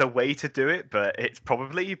flowchart, there's a way to do it, but it's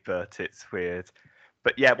weird.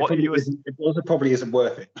 But yeah, it also probably isn't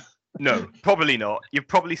worth it. No, probably not. You're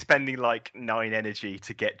probably spending like 9 energy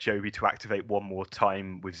to get Joby to activate one more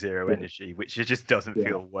time with 0 energy, which just doesn't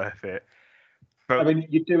feel worth it. But I mean,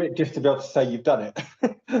 you do it just to be able to say you've done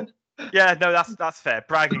it. Yeah, no, that's fair.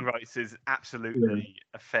 Bragging rights is absolutely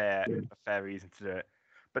a fair reason to do it.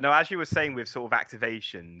 But no, as you were saying with sort of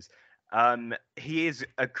activations. He is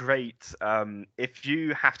a great. If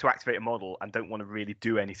you have to activate a model and don't want to really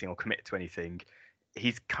do anything or commit to anything,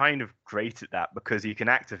 he's kind of great at that because you can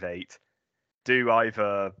activate, do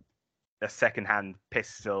either a second-hand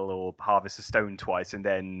pistol or harvest a stone twice, and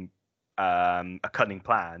then a cunning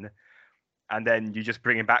plan, and then you just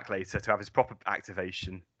bring him back later to have his proper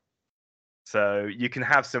activation. So you can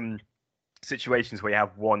have some situations where you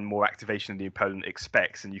have one more activation than the opponent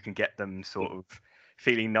expects, and you can get them sort of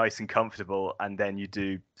feeling nice and comfortable, and then you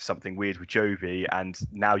do something weird with Joby, and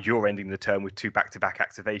now you're ending the turn with 2 back-to-back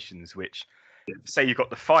activations, which, say you've got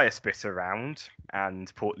the Fire Spit around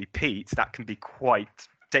and Portly Pete, that can be quite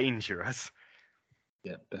dangerous.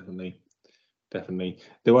 Yeah, definitely.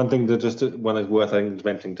 The one thing that is worth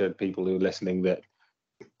mentioning to people who are listening, that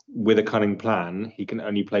with a cunning plan, he can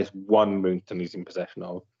only place 1 Moonstone he's in possession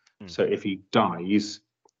of. So if he dies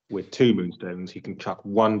with 2 Moonstones, he can chuck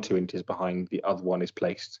 1 2 inches behind, the other one is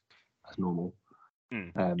placed as normal.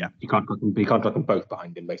 He can't chuck them both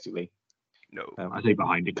behind him, basically. No. I say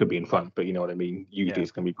behind, it could be in front, but you know what I mean. Usually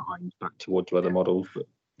it's going to be behind, back towards your other models. But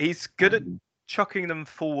he's good at chucking them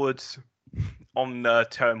forwards on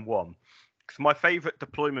turn 1. Because my favourite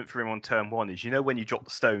deployment for him on turn 1 is, when you drop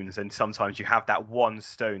the stones, and sometimes you have that 1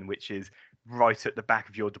 stone which is right at the back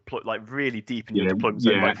of your like really deep in your deployment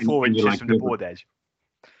zone, like 4 inches from the board edge.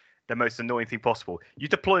 The most annoying thing possible. You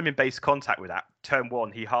deploy him in base contact with that. Turn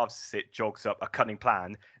 1, he halves it, jogs up a cunning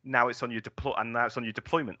plan. Now it's on your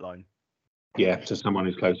deployment line. Yeah, so someone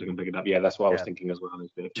who's closer can pick it up. Yeah, that's what I was thinking as well.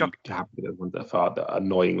 Is that if you have the ones that are that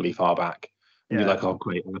annoyingly far back, and you're like, oh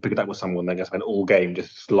great, I'm gonna pick it up with someone. Then I spend all game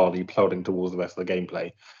just slowly plodding towards the rest of the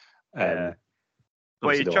gameplay.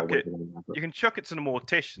 Well, you can chuck it to the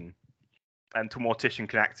Mortician, and the Mortician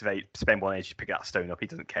can spend 1 energy to pick that stone up. He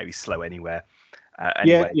doesn't care. He's slow anywhere.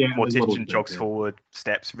 Mortician jogs forward,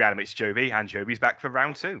 steps, reanimates Joby, and Joby's back for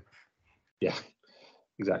round 2. Yeah,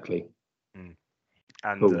 exactly.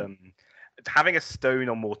 And having a stone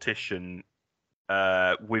on Mortician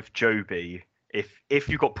with Joby, if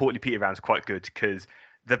you've got Portly Pete around, is quite good, because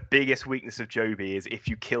the biggest weakness of Joby is if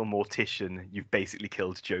you kill Mortician, you've basically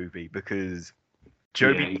killed Joby, because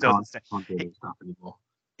Joby can't do stuff anymore.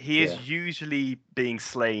 He is usually being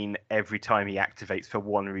slain every time he activates for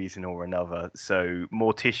one reason or another. So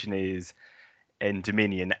Mortician is, in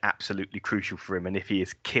Dominion, absolutely crucial for him. And if he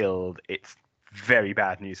is killed, it's very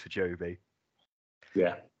bad news for Joby.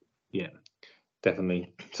 Yeah,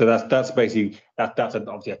 definitely. So that's basically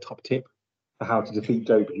obviously a top tip for how to defeat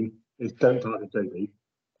Joby is don't target Joby,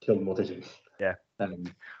 kill the Mortician. Yeah. But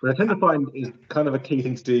I tend to find is kind of a key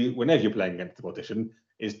thing to do whenever you're playing against the Mortician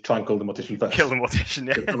is try and kill the Mortician first. Kill the Mortician,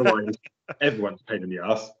 yeah. Otherwise, everyone's a pain in the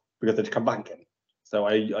ass because they just come back again. So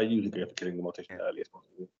I usually go for killing the Mortician early as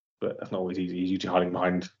possible, but that's not always easy. He's usually hiding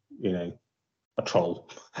behind, a troll.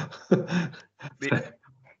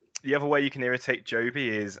 The other way you can irritate Joby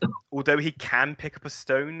is, although he can pick up a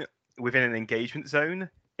stone within an engagement zone,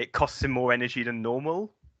 it costs him more energy than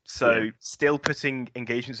normal. So still putting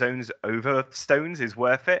engagement zones over stones is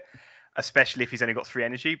worth it, especially if he's only got 3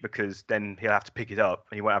 energy, because then he'll have to pick it up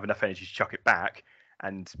and he won't have enough energy to chuck it back.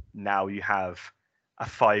 And now you have a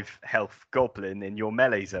 5 health goblin in your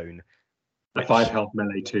melee zone. A 5 health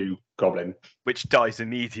melee 2 goblin, which dies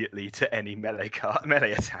immediately to any melee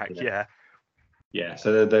attack. Yeah.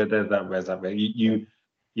 So there's that. You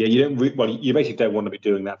don't. Well, you basically don't want to be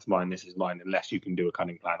doing that to mine. This is mine, unless you can do a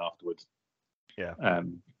cunning plan afterwards. Yeah.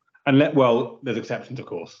 There's exceptions, of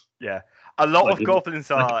course. Yeah. A lot of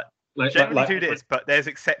goblins are generally do this, but there's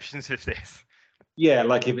exceptions to this. Yeah,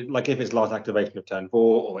 like if it's last activation of turn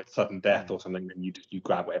 4 or it's sudden death or something, then you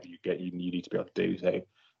grab whatever you get. You need to be able to do so.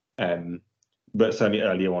 But certainly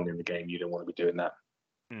earlier on in the game, you don't want to be doing that.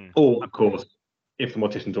 Or of course, if the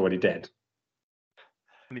mortician's already dead,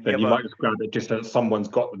 then you might just grab it just so that someone's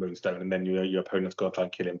got the Moonstone, and then your opponent's got to try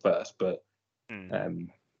and kill him first. But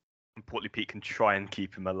Portly Pete can try and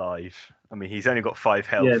keep him alive. I mean, he's only got 5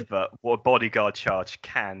 health, but what a bodyguard charge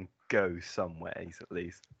can go some ways at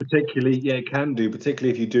least. Particularly, it can do. Particularly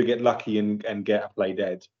if you do get lucky and get a play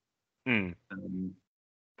dead.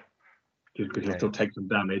 Because he'll still take some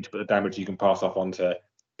damage, but the damage you can pass off onto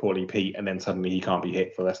Portly Pete, and then suddenly he can't be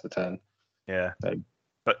hit for the rest of the turn. Yeah. So,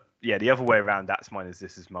 but yeah, the other way around, that's mine as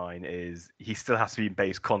this is mine, is he still has to be in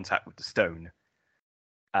base contact with the stone.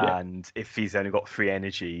 And if he's only got 3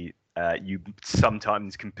 energy, you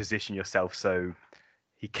sometimes can position yourself so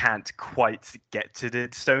he can't quite get to the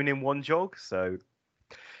stone in one jog. So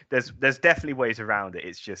there's definitely ways around it.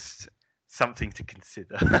 It's just something to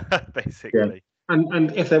consider, basically. Yeah.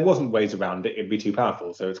 And if there wasn't ways around it, it'd be too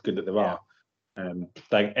powerful. So it's good that there are.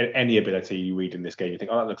 Like any ability you read in this game, you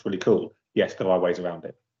think, oh, that looks really cool. Yes, there are ways around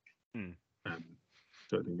it.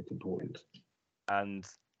 So I think it's important. And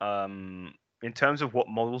in terms of what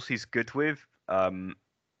models he's good with,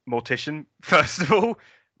 Mortician, first of all,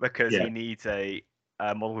 because he needs a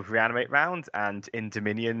model with reanimate round, and in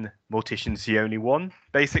Dominion, Mortician's the only one,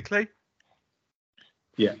 basically.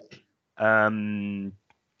 Yeah.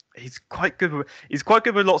 He's quite good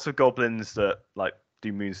with lots of goblins that like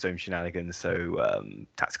do Moonstone shenanigans. So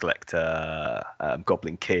Tax Collector,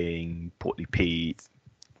 Goblin King, Portly Pete,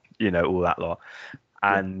 all that lot.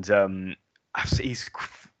 And he's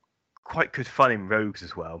quite good fun in rogues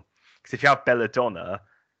as well. Because if you have Belladonna,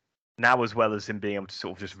 now as well as him being able to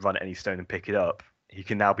sort of just run at any stone and pick it up, he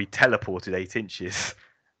can now be teleported 8 inches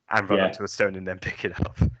and run up to a stone and then pick it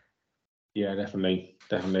up. Yeah, definitely.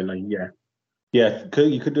 Like, yeah.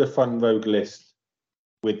 You could do a fun rogue list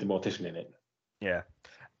with the Mortician in it. Yeah.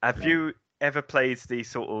 Have you ever played the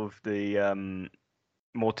sort of the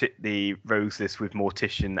rogues list with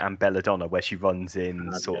Mortician and Belladonna, where she runs in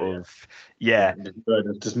just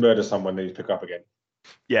murder someone and you pick up again?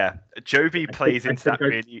 Yeah, Jovi plays into that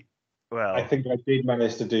really well. I think I did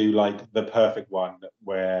manage to do like the perfect one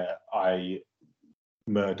where I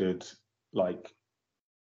murdered like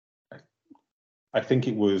I think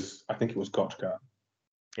it was Gotchka.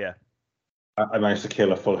 Yeah. I managed to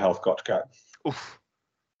kill a full health Gotchka. Oof.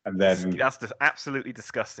 And then that's just absolutely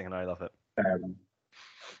disgusting, and I love it.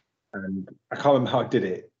 And I can't remember how I did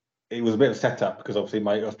it. It was a bit of a setup because obviously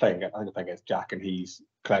I was playing against Jack, and he's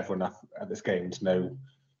clever enough at this game to know.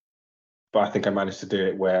 But I think I managed to do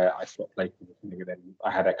it where I stopped playing and then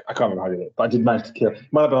I can't remember how I did it, but I did manage to kill. It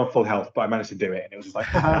might have been on full health, but I managed to do it, and it was just like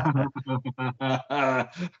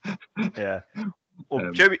yeah.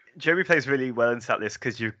 Well, Joey plays really well into that list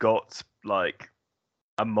because you've got like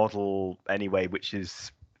a model anyway, which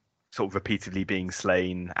is sort of repeatedly being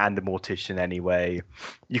slain, and a Mortician anyway.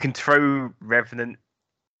 You can throw Revenant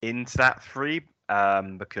into that 3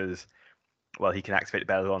 because, well, he can activate the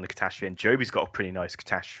Bell on the Catastrophe, and Joby's got a pretty nice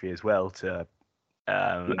Catastrophe as well to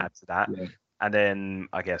add to that. Yeah. And then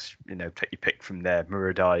I guess take your pick from there.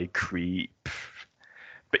 Muradai, Creep.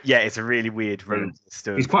 But yeah, it's a really weird road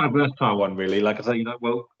system. He's quite a versatile one, really. Like I say,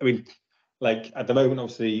 well, I mean, like at the moment,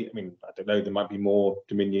 obviously, I mean, I don't know, there might be more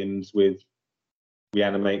Dominions with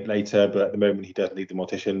Reanimate later, but at the moment he doesn't need the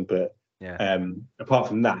Mortician. But apart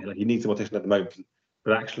from that, like he needs the Mortician at the moment,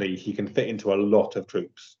 but actually he can fit into a lot of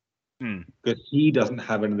troops because he doesn't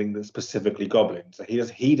have anything that's specifically goblins. So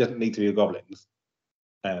he doesn't need to be a goblins.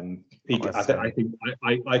 I think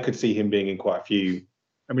I could see him being in quite a few.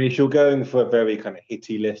 I mean, if you're going for a very kind of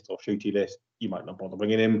hitty list or shooty list, you might not bother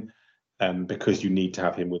bringing him because you need to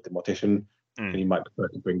have him with the Mortician, and you might prefer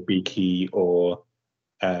to bring Beaky or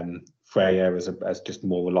Freya as just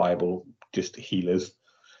more reliable, just healers.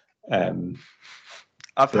 I've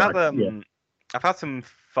had some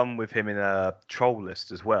fun with him in a troll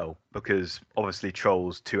list as well, because obviously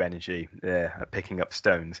trolls 2 energy, they're picking up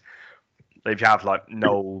stones. If you have like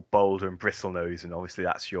Knoll, Boulder, and Bristlenose, and obviously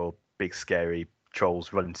that's your big scary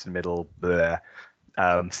trolls run into the middle there.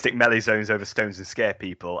 Stick melee zones over stones and scare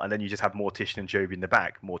people, and then you just have Mortician and Joby in the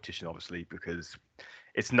back. Mortician, obviously, because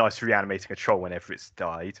it's nice reanimating a troll whenever it's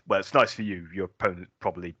died. Well, it's nice for you. Your opponent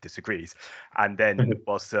probably disagrees. And then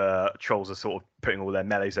whilst trolls are sort of putting all their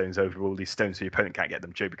melee zones over all these stones, so your opponent can't get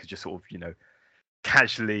them, Joby could just sort of,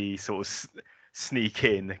 casually sort of sneak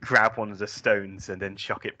in, grab one of the stones, and then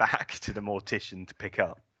chuck it back to the mortician to pick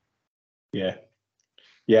up. Yeah,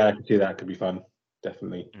 I can see that could be fun,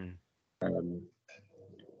 definitely. But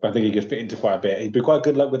I think he could fit into quite a bit. He'd be quite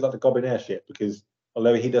good with like the Goblin airship, because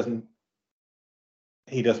although he can't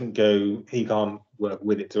work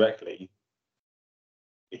with it directly.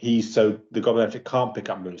 The Goblin airship can't pick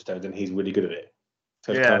up moonstones, and he's really good at it.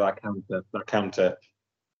 So it's kind of that counter.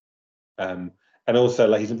 And also,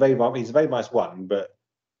 like, he's a very nice one, but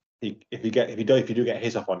if you do get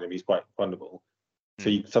his up on him, he's quite vulnerable. So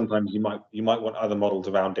sometimes you might want other models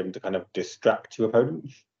around him to kind of distract your opponent.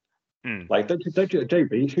 Like, don't shoot at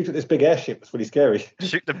Joby, shoot at this big airship. That's really scary.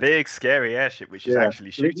 Shoot the big scary airship, which is actually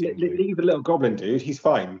shooting. Leave the little goblin dude. He's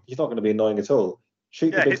fine. He's not going to be annoying at all.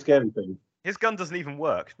 Shoot the big scary thing. His gun doesn't even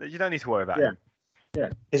work. You don't need to worry about him. Yeah,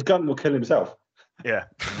 his gun will kill himself. Yeah.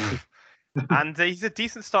 And he's a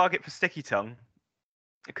decent target for Sticky Tongue,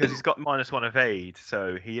 because he's got -1 evade,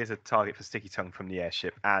 so he is a target for Sticky Tongue from the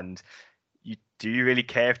airship. And do you really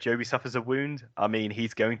care if Joby suffers a wound? I mean,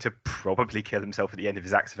 he's going to probably kill himself at the end of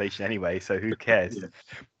his activation anyway, so who cares?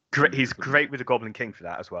 He's great with the Goblin King for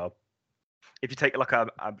that as well. If you take like an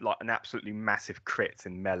absolutely massive crit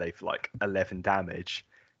in melee for like 11 damage,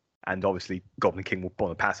 and obviously Goblin King will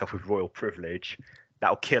want to pass off with Royal Privilege,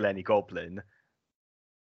 that'll kill any goblin.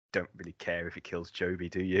 Don't really care if it kills Joby,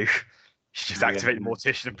 do you? You just activate the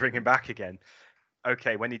Mortician and bring him back again.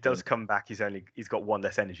 Okay, when he does come back, he's got 1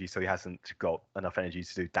 less energy, so he hasn't got enough energy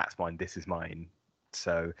to do that's mine, this is mine.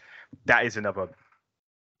 So that is another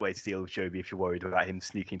way to deal with Joby if you're worried about him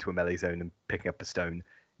sneaking to a melee zone and picking up a stone.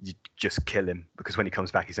 You just kill him, because when he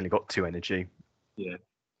comes back, he's only got 2 energy. Yeah.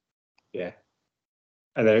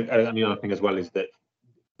 And then the other thing as well is that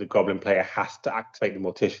the Goblin player has to activate the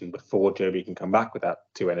Mortician before Joby can come back with that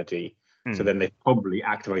 2 energy. So then they've probably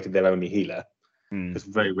activated their only healer. Because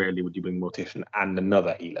very rarely would you bring Mortician and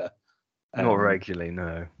another healer. Not regularly,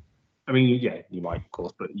 no. I mean, yeah, you might, of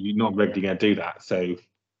course, but you're not regularly going to do that. So,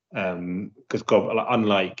 because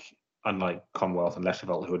unlike Commonwealth and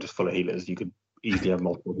Lesherville, who are just full of healers, you could easily have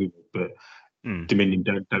multiple healers. But Dominion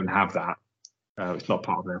don't have that. It's not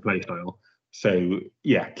part of their playstyle. So,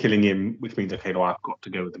 yeah, killing him, which means, okay, no, I've got to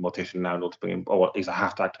go with the Mortician now in order to bring him, or at least I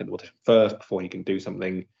have to activate the Mortician first before he can do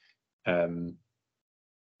something.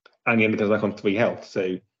 And he only goes back on 3 health,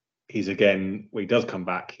 so he's again, when he does come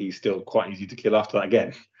back, he's still quite easy to kill after that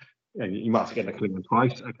again. And you might have to get to kill him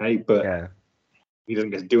twice, okay, but he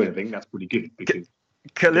doesn't get to do anything. That's pretty good, because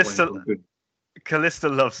Callista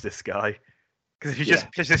loves this guy, because if you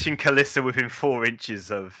just position Callista within 4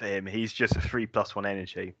 inches of him, he's just a 3+1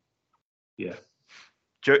 energy. Yeah,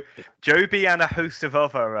 Joby and a host of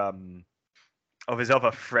his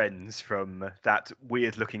other friends from that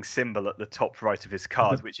weird-looking symbol at the top right of his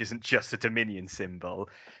card, which isn't just a Dominion symbol.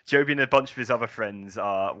 Joby and a bunch of his other friends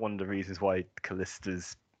are one of the reasons why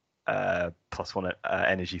Callista's +1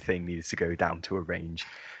 energy thing needs to go down to a range.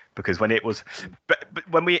 Because when it was, but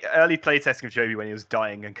when we early playtesting of Joby, when he was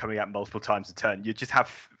dying and coming out multiple times a turn, you just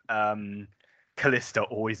have Callista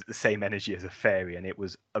always at the same energy as a fairy, and it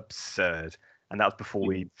was absurd. And that was before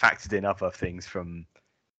we factored in other things from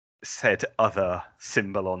said other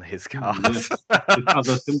symbol on his card.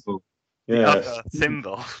 Other symbol. The other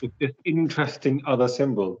symbol. It's this interesting other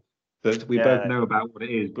symbol that we both know about what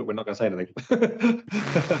it is, but we're not going to say anything.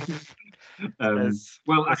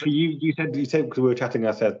 Well, actually, you said because we were chatting.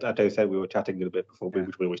 I said we were chatting a little bit before,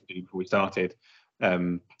 which we always do before we started.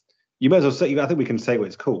 You may as well say. I think we can say what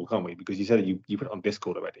it's called, can't we? Because you said you put it on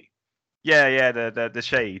Discord already. Yeah, the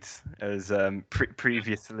shades as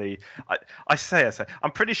previously. I say,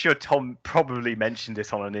 I'm pretty sure Tom probably mentioned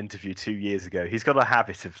this on an interview 2 years ago. He's got a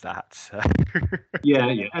habit of that. So. Yeah,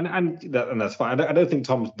 and that's fine. I don't think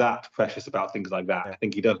Tom's that precious about things like that. I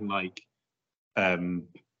think he doesn't like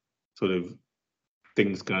sort of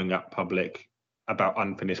things going up public about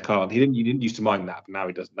unfinished cards. He didn't used to mind that, but now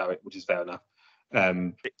he doesn't know it, which is fair enough.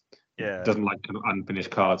 Doesn't like kind of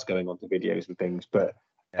unfinished cards going onto videos and things, but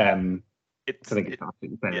I think it's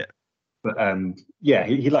absolutely fair. Yeah. But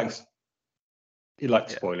he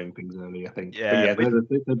likes spoiling things early, I think. Yeah.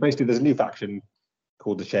 But basically there's a new faction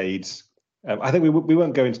called the Shades. I think we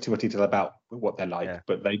won't go into too much detail about what they're like,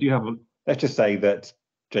 but they do have. Let's just say that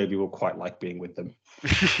Joby will quite like being with them.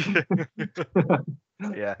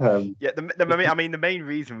 The main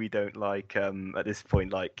reason we don't like at this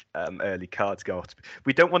point early cards go off.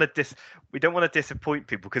 We don't want to disappoint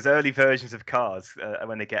people, because early versions of cards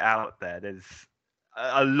when they get out there, there's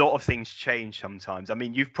a lot of things change sometimes. I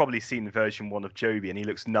mean, you've probably seen version 1 of Joby, and he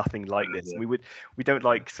looks nothing like this. Yeah. We don't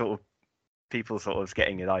like sort of people sort of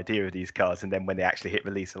getting an idea of these cards, and then when they actually hit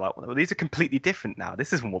release, they're like, well, these are completely different now.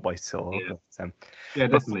 This isn't what I saw. Yeah. So, Yeah,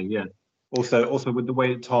 definitely. Yeah. Also with the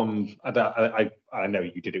way that Tom, I know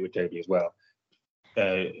you did it with Joby as well,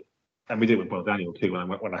 and we did it with Daniel too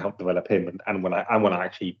when I helped develop him, and when I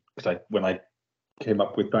actually when I came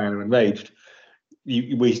up with Diana Enraged,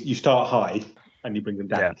 you start high and you bring them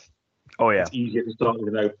down. Yeah. Oh yeah. It's easier to start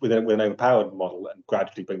with an overpowered model and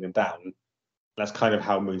gradually bring them down. That's kind of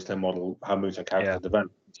how Moonstone characters are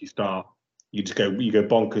developed. You go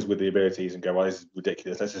bonkers with the abilities and go, well, this is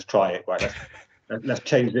ridiculous. Let's just try it. Right. Let's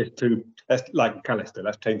change this to like Callister.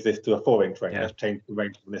 Let's change this to a 4-inch range. Yeah. Let's change the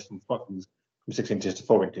range from this from 6 inches to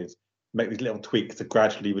 4 inches. Make these little tweaks to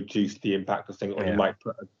gradually reduce the impact of things. Or you might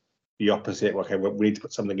put the opposite. Okay, well, we need to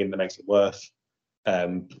put something in that makes it worse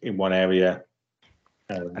in one area.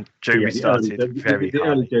 And Joby started very the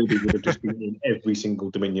early Joby would have just been in every single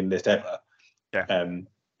Dominion list ever. Yeah. And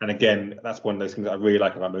again, that's one of those things that I really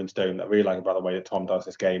like about Moonstone. I really like about the way that Tom does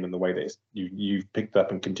this game and the way that you've picked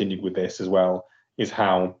up and continued with this as well. Is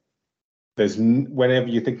how there's whenever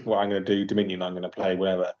you think what I'm going to do, Dominion, I'm going to play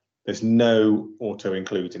whatever. There's no auto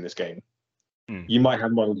includes in this game. You might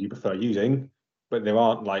have models you prefer using, but there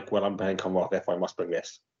aren't like, well, I'm playing Commonwealth, therefore I must bring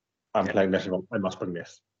this. I'm playing National, I must bring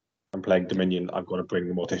this. I'm playing Dominion, I've got to bring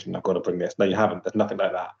the Mortician, I've got to bring this. No, you haven't. There's nothing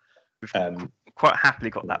like that. We've quite happily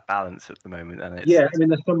got that balance at the moment. And I mean,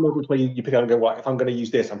 there's some models where you pick up and go, well, if I'm going to use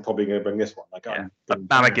this, I'm probably going to bring this one. Like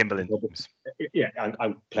Mama Gimbalin.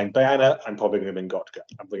 I'm playing Diana, I'm probably going to bring Gotka.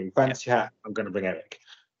 I'm bringing Fancy Hat, I'm going to bring Eric.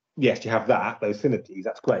 Yes, you have those synergies,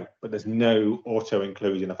 that's great, but there's no auto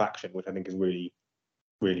include in a faction, which I think is really,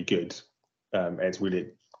 really good. It's really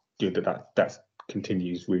good that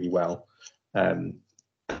continues really well.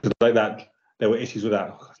 Like that, there were issues with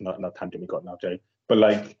that. Not tangent we got now, Joe. But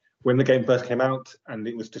like when the game first came out, and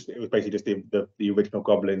it was basically just the original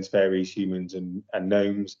goblins, fairies, humans, and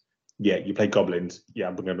gnomes. Yeah, you play goblins. Yeah,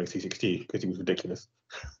 I'm going to bring C60 because it was ridiculous.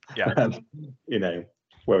 Yeah.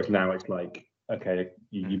 Whereas now it's like, okay,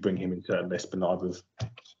 you bring him in certain lists, but not others.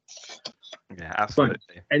 Yeah, absolutely.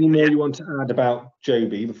 Right. Any more you want to add about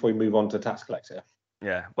Joby before we move on to Tax Collector?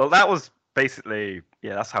 Yeah, well, that was basically,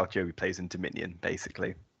 that's how Joby plays in Dominion,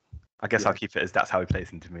 basically. I guess I'll keep it as that's how he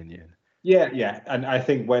plays in Dominion. Yeah, and I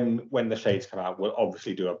think when the Shades come out, we'll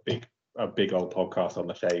obviously do a big old podcast on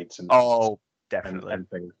the Shades and definitely and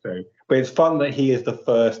things. So, but it's fun that he is the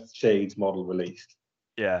first Shades model released.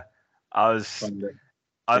 Yeah, I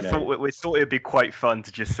thought we thought it'd be quite fun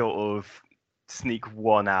to just sort of sneak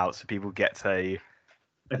one out so people get a.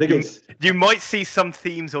 I think you might see some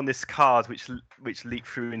themes on this card which leak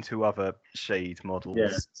through into other Shade models.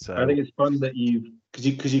 Yeah. So I think it's fun that you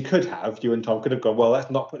and Tom could have gone, well, let's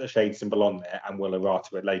not put the Shade symbol on there and we'll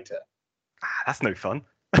errata it later. That's no fun.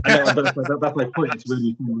 I know, but that's my point. It's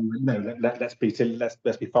really let's be silly, let's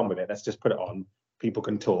be fun with it. Let's just put it on. People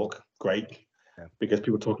can talk, great, because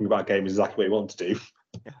people talking about a game is exactly what you want to do.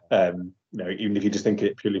 Even if you just think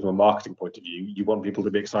it purely from a marketing point of view, you want people to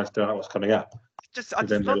be excited about what's coming up. I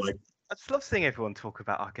just love seeing everyone talk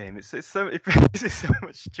about our game. It brings so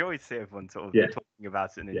much joy to see everyone sort of talking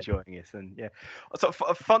about it and enjoying it. And sort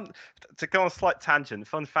of fun to go on a slight tangent.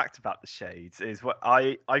 Fun fact about the Shades is what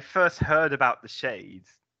I first heard about the Shades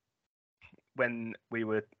when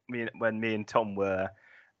me and Tom were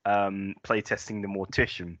playtesting the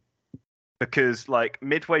Mortician. Because like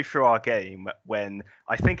midway through our game, when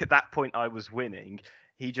I think at that point I was winning,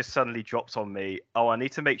 he just suddenly drops on me, oh, I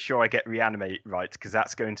need to make sure I get reanimate right, because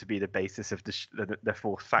that's going to be the basis of the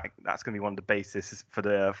fourth fact. That's going to be one of the bases for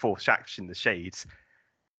the fourth faction, the Shades.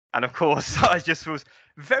 And of course, I just was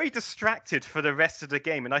very distracted for the rest of the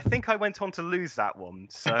game, and I think I went on to lose that one.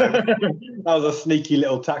 So that was a sneaky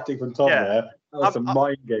little tactic from Tom there. That was some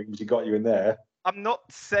mind games he got you in there. I'm not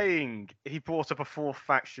saying he brought up a fourth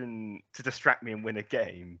faction to distract me and win a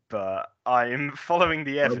game, but I'm following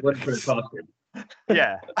the evidence. I wouldn't put it past him.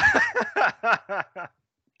 Yeah.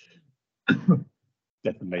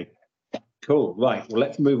 Definitely. Cool. Right. Well,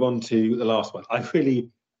 let's move on to the last one. One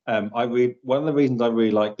of the reasons I really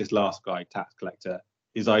like this last guy, Tax Collector,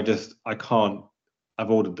 is I've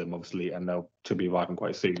ordered them obviously, and they'll should be arriving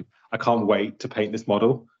quite soon. I can't wait to paint this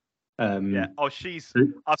model. I've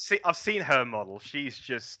seen her model. She's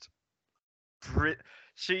just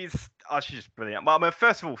she's just brilliant. Well, I mean,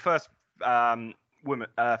 first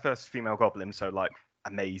female goblin, so like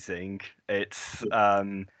amazing. It's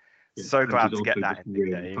so glad to get that in the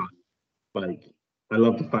game. Fun. Like, I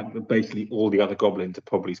love the fact that basically all the other goblins are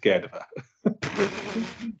probably scared of her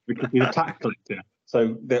because she's a Tax Collector.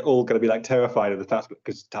 So they're all going to be like terrified of the task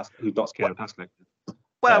because who's not scared of task collector.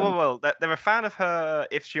 Well, they're a fan of her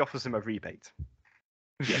if she offers them a rebate.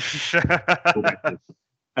 Yes.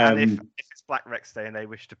 And if it's Black Rex Day and they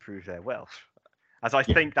wish to prove their wealth, as I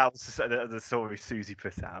think that was the story Susie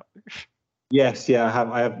put out. Yes, yeah,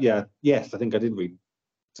 I have, yeah, yes, I think I did read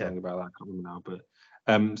something about that. I can't remember now, but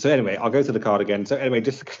so anyway, I'll go to the card again. So anyway,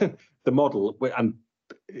 just the model, and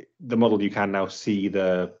the model, you can now see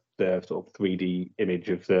the sort of 3D image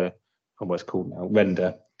of the what's called now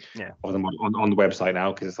render of the model on the website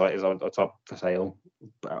now, because it's on top for sale.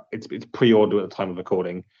 But it's pre-order at the time of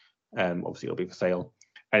recording. Obviously it'll be for sale,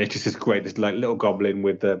 and it's just this great, this like little goblin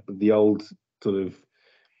with the old sort of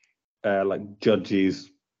like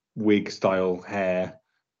judge's wig style hair.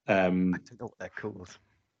 I don't know what they're called.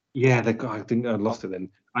 Yeah, I think I lost it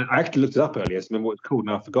then. I actually looked it up earlier to remember what it's called,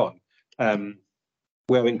 and I've forgotten.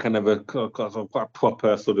 Wearing kind of quite a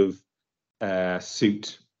proper sort of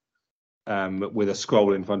suit with a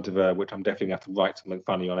scroll in front of her, which I'm definitely going to have to write something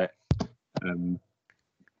funny on it.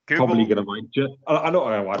 Probably going to write. I don't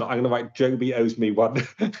know why. I'm going to write Joby owes me one.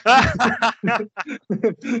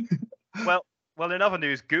 Well, in other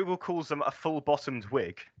news, Google calls them a full-bottomed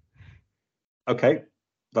wig. Okay,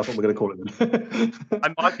 that's what we're going to call it then.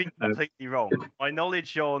 I might be completely wrong. My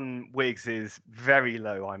knowledge on wigs is very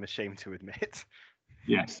low, I'm ashamed to admit.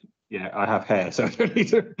 Yes, yeah, I have hair, so I don't need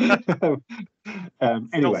to.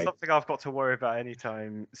 Anyway, not something I've got to worry about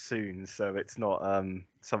anytime soon, so it's not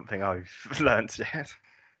something I've learnt yet.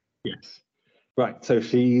 Yes. Right, so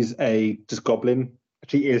she's just goblin.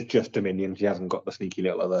 She is just Dominion. She hasn't got the sneaky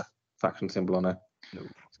little other faction symbol on her. No.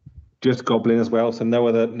 Just goblin as well. So no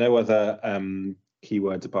other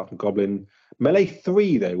keywords apart from goblin. Melee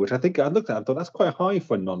 3 though, which I think I looked at. I thought that's quite high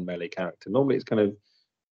for a non-melee character. Normally it's kind of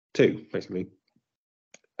 2 basically.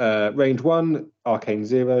 Range 1, arcane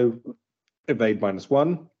 0, evade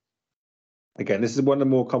 -1. Again, this is one of the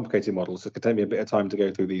more complicated models, so it could take me a bit of time to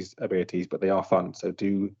go through these abilities, but they are fun, so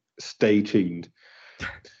do stay tuned.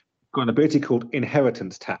 Got an ability called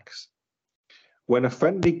Inheritance Tax. When a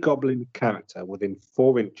friendly goblin character within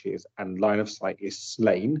 4 inches and line of sight is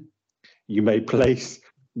slain, you may place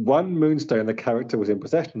 1 moonstone the character was in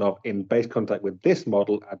possession of in base contact with this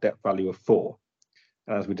model at depth value of 4.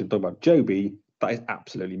 And as we did talk about Joby, that is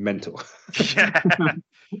absolutely mental.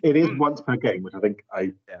 It is once per game, which I think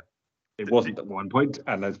it wasn't at one point,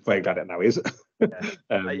 and I'm very glad it now is.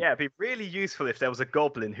 It'd be really useful if there was a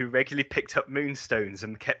goblin who regularly picked up moonstones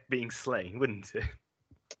and kept being slain, wouldn't it?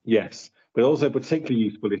 Yes, but also particularly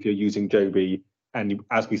useful if you're using Joby, and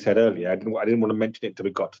as we said earlier, I didn't want to mention it until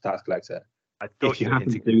we got to Task Collector. If you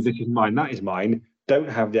happen to do this is mine, that is mine, don't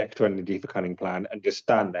have the extra energy for Cunning Plan and just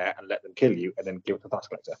stand there and let them kill you and then give it to Task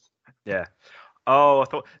Collector. Yeah. Oh, I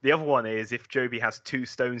thought the other one is if Joby has 2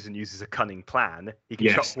 stones and uses a Cunning Plan, he can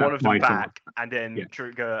chuck one of them back and then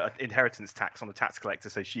trigger an inheritance tax on the tax collector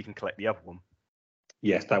so she can collect the other one.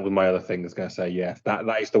 Yes, that was my other thing I was going to say. Yeah, that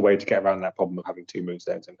is the way to get around that problem of having 2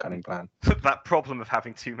 moonstones and Cunning Plan. That problem of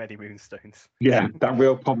having too many moonstones. Yeah, that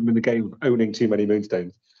real problem in the game of owning too many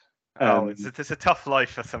moonstones. It's a tough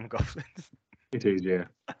life for some goblins. It is, yeah.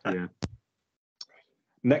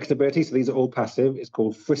 Next ability, so these are all passive, it's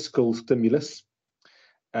called Friscal Stimulus.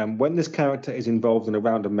 When this character is involved in a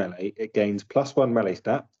round of melee, it gains +1 melee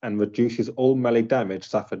stat and reduces all melee damage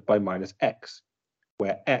suffered by -X,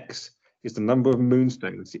 where X is the number of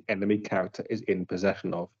moonstones the enemy character is in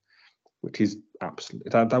possession of, which is absolutely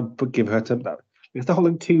that would give her that. If they're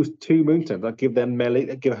holding two moonstones, that give them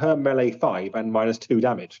melee, give her melee 5 and -2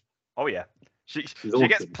 damage. Oh yeah, she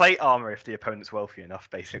gets plate armor if the opponent's wealthy enough,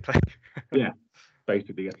 basically. Yeah,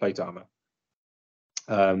 basically gets plate armor.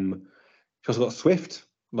 She also got Swift,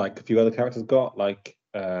 like a few other characters got, like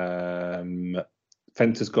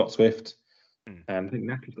Fencer's got Swift, and I think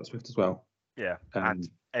Natalie's got Swift as well. Yeah, and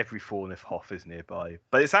every Fawn if Hoff is nearby.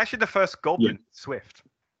 But it's actually the first goblin with Swift.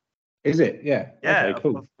 Is it? Yeah. Yeah, okay,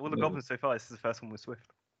 cool. Of all the goblins so far, this is the first one with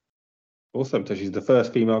Swift. Awesome. So she's the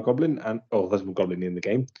first female goblin, first goblin in the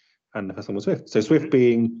game, and the first one with Swift. So Swift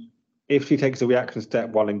being, if she takes a reaction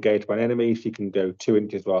step while engaged by an enemy, she can go 2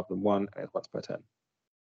 inches rather than 1, and it's once per turn.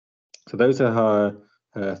 So those are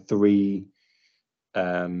her 3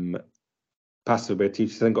 passive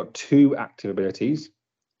abilities. She's then got 2 active abilities.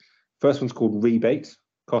 First one's called Rebate,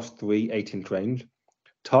 cost 3, 8-inch range.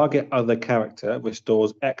 Target other character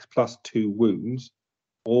restores X+2 wounds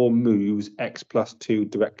or moves X+2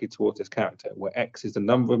 directly towards this character, where X is the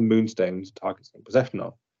number of moonstones targets in possession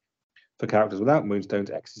of. For characters without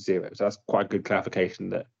moonstones, X is 0. So that's quite a good clarification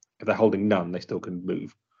that if they're holding none, they still can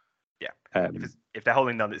move. Yeah. If they're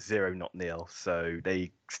holding none, it's 0, not nil. So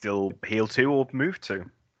they still heal 2 or move 2.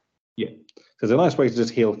 Yeah. there's a nice way to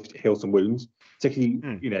just heal some wounds,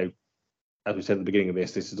 particularly as we said at the beginning of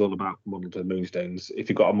this is all about models with moonstones. If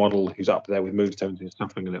you've got a model who's up there with moonstones and is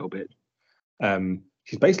suffering a little bit,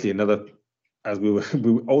 she's basically another. As we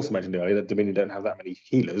also mentioned earlier, that Dominion don't have that many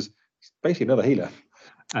healers. She's basically another healer.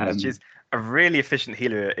 She's a really efficient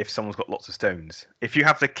healer if someone's got lots of stones. If you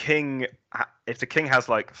have the king, if the king has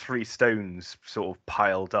like 3 stones sort of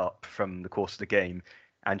piled up from the course of the game,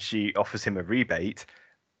 and she offers him a rebate,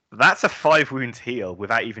 that's a 5 wounds heal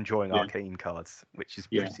without even drawing arcane cards, which is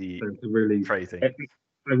pretty crazy.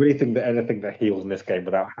 I really think that anything that heals in this game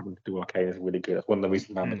without having to do arcane is really good. That's one of the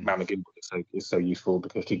reasons Mama Gimbal is so useful,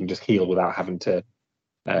 because she can just heal without having to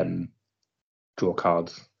draw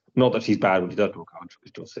cards. Not that she's bad when she does draw cards, because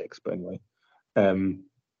she draws 6, but anyway.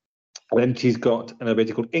 Then she's got an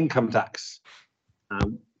ability called Income Tax.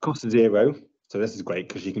 Cost 0, so this is great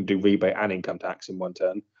because you can do rebate and income tax in one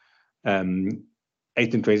turn.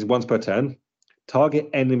 18 traces once per turn. Target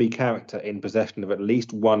enemy character in possession of at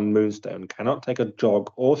least 1 moonstone cannot take a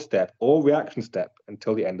jog or step or reaction step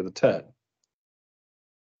until the end of the turn.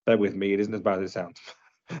 Bear with me, it isn't as bad as it sounds.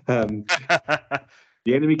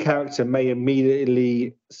 The enemy character may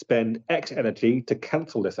immediately spend X energy to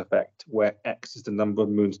cancel this effect, where X is the number of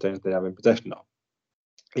moonstones they are in possession of.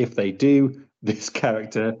 If they do, this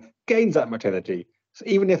character gains that much energy. So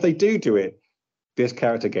even if they do it, this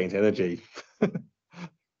character gains energy.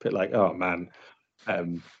 Bit like, oh man.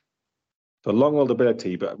 So long old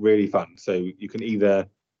ability, but really fun. So you can either,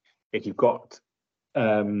 if you've got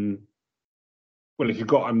a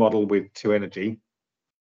model with 2 energy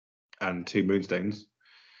and 2 moonstones,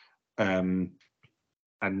 and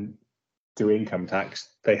do income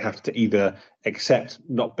tax, they have to either accept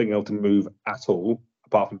not being able to move at all,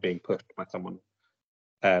 apart from being pushed by someone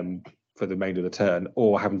for the remainder of the turn,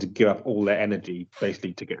 or having to give up all their energy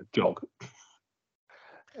basically to get a jog.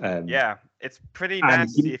 It's pretty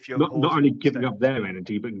nasty if you're not only giving up their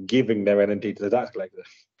energy, but giving their energy to the tax collector.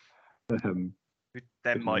 Who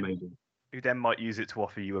then might use it to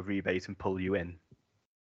offer you a rebate and pull you in.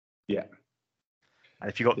 Yeah. And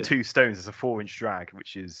if you've got 2 stones, it's a 4-inch drag,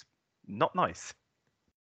 which is not nice.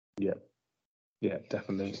 Yeah,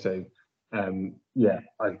 definitely. So, I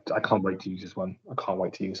can't wait to use this one. I can't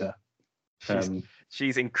wait to use her.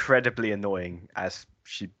 She's incredibly annoying, as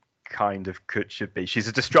she kind of should be. She's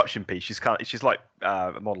a destruction piece. She's like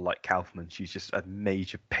a model like Kaufman. She's just a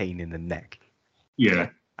major pain in the neck. Yeah,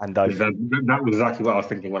 and that was exactly what I was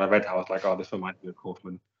thinking when I read her. I was like, oh, this reminds me of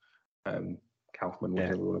Kaufman,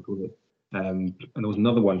 whatever you want to call it. And there was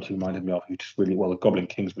another one she reminded me of who just really, the Goblin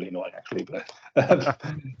King's really annoying actually, but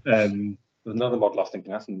there's another model I was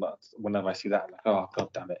thinking, that's whenever I see that, I'm like, oh, god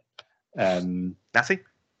damn it. Natty?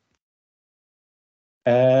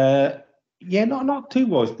 Not too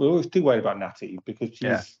worried. We're always too worried about Natty because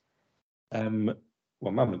she's Mama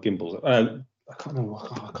Gimbals. I can't remember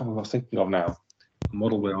what I was thinking of now. A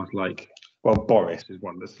model where I was like, Boris is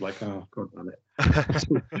one that's like, oh god damn it.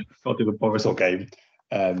 Got to do a Boris or game.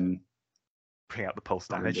 Bring out the pulse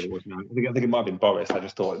damage. I think it might have been Boris. I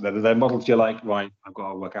just thought they're models you're like, right, I've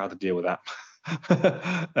got to work out how to deal with that.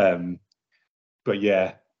 But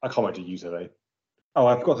yeah, I can't wait to use her though. Oh,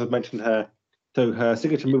 I forgot to mention her. So her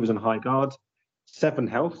signature move is on high guard, 7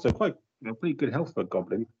 health, so quite pretty good health for a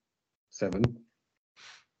goblin. 7.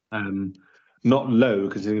 Not low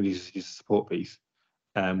because she's a support piece.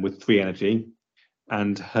 With 3 energy,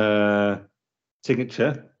 and her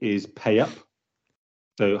signature is pay up.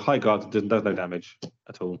 So high guard does no damage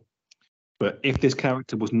at all. But if this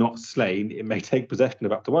character was not slain, it may take possession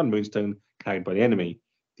of up to 1 moonstone carried by the enemy.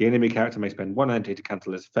 The enemy character may spend 1 energy to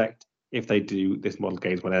cancel this effect. If they do, this model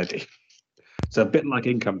gains 1 energy. So a bit like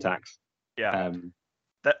income tax. Yeah.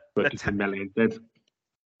 But just in melee instead.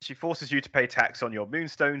 She forces you to pay tax on your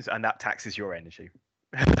moonstones, and that taxes your energy,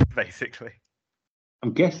 basically.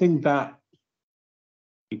 I'm guessing that,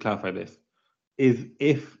 you clarify this, is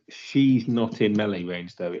if she's not in melee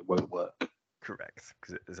range, though, it won't work. Correct,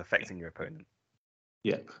 because it is affecting your opponent.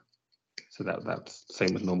 Yep. So that's the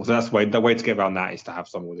same as normal. So that's the way to get around that is to have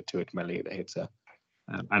someone with a 2-hit melee that hits her,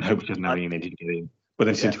 and hope she doesn't have any energy to get in. But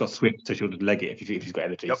then she's got Swift, so she'll just leg it if she's got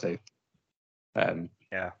energy. Yep. So,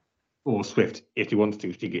 or Swift if she wants to.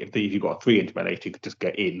 If you've got a 3-inch melee, she could just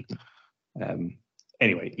get in.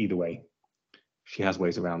 Anyway, either way, she has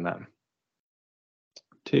ways around that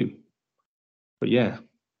too. But yeah,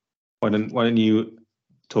 why don't you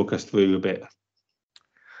talk us through a bit?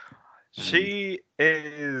 She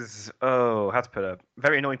is how to put her,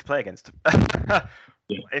 very annoying to play against.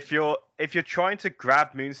 If you're trying to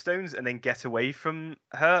grab moonstones and then get away from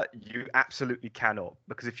her, you absolutely cannot,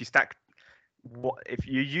 because if you stack if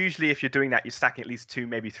you're doing that, you're stacking at least 2,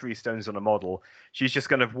 maybe 3 stones on a model. She's just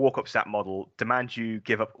going to walk up to that model, demand you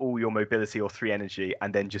give up all your mobility or 3 energy,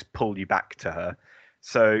 and then just pull you back to her.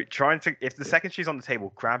 So if the second she's on the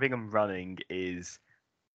table, grabbing and running is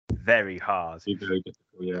very hard. Very difficult,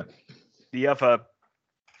 yeah. The other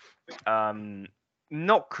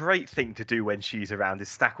not great thing to do when she's around is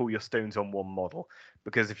stack all your stones on one model,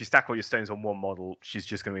 because if you stack all your stones on one model, she's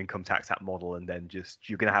just going to income tax that model, and then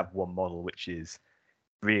you're going to have one model which is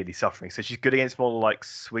really suffering. So she's good against models like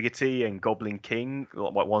Swiggerty and Goblin King,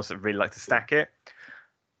 like ones that really like to stack it.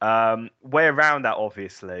 Way around that,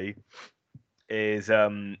 obviously, is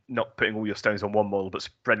not putting all your stones on one model but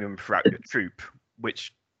spreading them throughout your troop,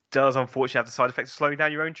 which does unfortunately have the side effect of slowing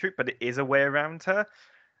down your own troop, but it is a way around her.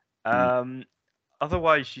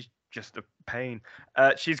 Otherwise, she's just a pain.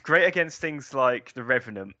 She's great against things like the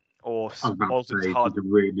Revenant or models that's hard. She's a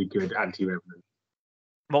really good anti-Revenant.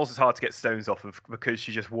 Models it's hard to get stones off of because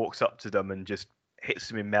she just walks up to them and just hits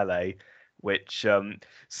them in melee. Which her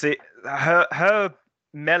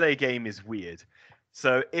melee game is weird.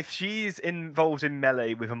 So if she's involved in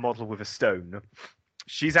melee with a model with a stone,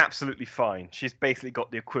 she's absolutely fine. She's basically got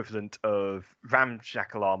the equivalent of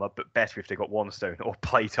ramshackle armor, but better if they got 1 stone, or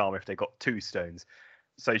plate armor if they got 2 stones.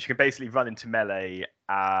 So she can basically run into melee,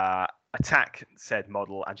 attack said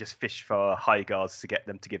model, and just fish for high guards to get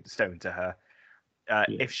them to give the stone to her.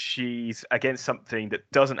 If she's against something that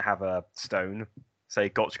doesn't have a stone, say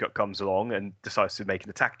Gotchgut comes along and decides to make an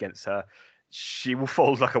attack against her, she will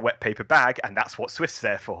fold like a wet paper bag, and that's what Swift's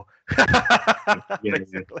there for.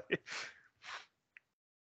 Basically. Yeah.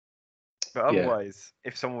 But otherwise,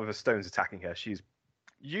 if someone with a stone's attacking her, she's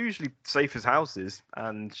usually safe as houses,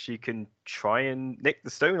 and she can try and nick the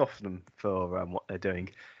stone off them for what they're doing.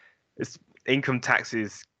 Income tax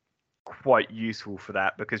is quite useful for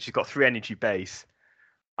that because she's got 3 energy base.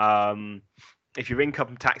 If you're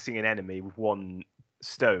income taxing an enemy with 1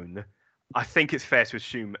 stone, I think it's fair to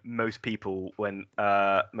assume most players, when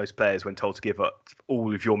told to give up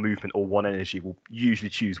all of your movement or 1 energy, will usually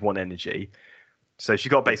choose 1 energy. So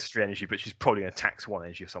she's got a base of 3 energy, but she's probably going to tax 1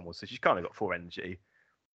 energy of someone. So she's kind of got 4 energy.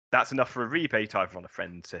 That's enough for a rebate either on a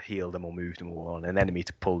friend to heal them or move them, or on an enemy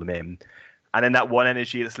to pull them in. And then that 1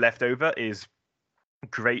 energy that's left over is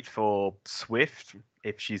great for Swift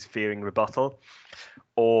if she's fearing rebuttal,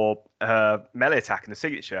 or melee attack in the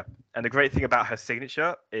signature. And the great thing about her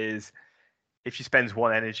signature is if she spends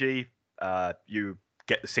 1 energy, you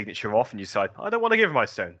get the signature off and you decide, I don't want to give her my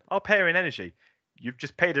stone. I'll pay her an energy. You've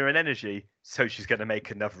just paid her an energy, so she's going to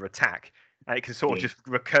make another attack. And it can sort of just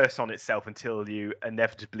recurse on itself until you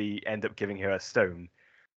inevitably end up giving her a stone.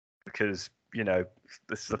 Because,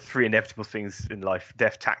 this is the 3 inevitable things in life: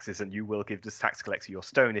 death, taxes, and you will give this tax collector your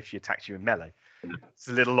stone if she attacks you in melee. It's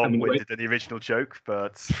a little long-winded than the original joke,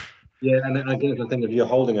 but... Yeah, and I guess I think if you're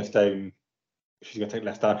holding a stone, she's going to take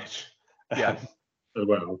less damage. Yeah. As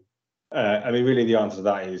well. Really the answer to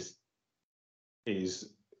that is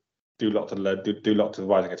do lots of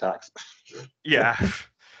rising attacks. Yeah.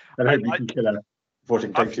 And hope you can kill her before she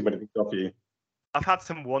can take too many things off you. I've had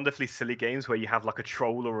some wonderfully silly games where you have like a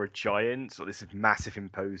troll or a giant, or this massive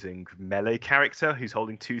imposing melee character who's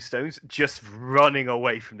holding 2 stones, just running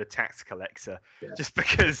away from the tax collector, just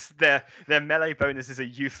because their melee bonuses are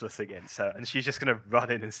useless against her, and she's just going to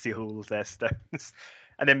run in and steal all of their stones.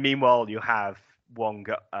 And then meanwhile, you have one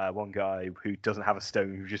guy who doesn't have a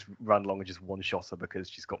stone who just run along and just one-shot her because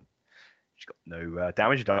she's got no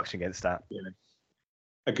damage reduction against that. Yeah.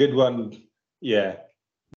 A good one,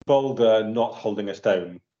 Boulder not holding a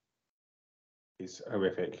stone is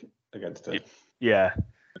horrific against her. Yeah.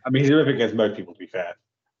 He's horrific against most people, to be fair.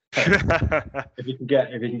 If you can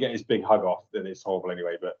get his big hug off, then it's horrible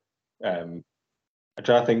anyway. But I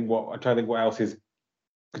try to think what else is,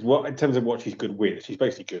 because in terms of what she's good with, she's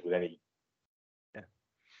basically good with any,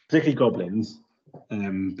 particularly goblins,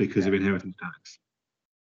 because of inheritance tax.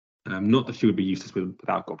 Not that she would be useless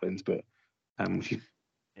without goblins, but she's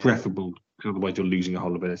preferable, because otherwise you're losing a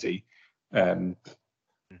whole ability. But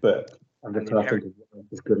I'm just trying to think of what else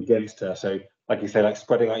is good against her. So, like you say, like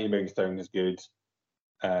spreading out your moonstone is good.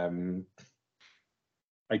 I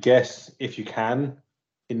guess if you can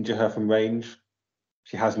injure her from range,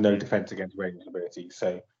 she has no defense against range abilities.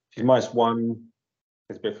 So she's -1.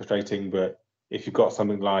 It's a bit frustrating, but if you've got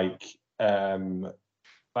something like a gnome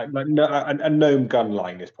gun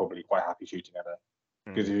line is probably quite happy shooting at her.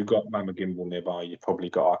 Because if you've got Mama Gimbal nearby, you've probably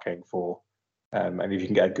got Arcane 4. And if you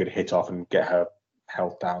can get a good hit off and get her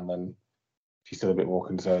health down, then she's still a bit more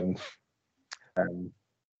concerned.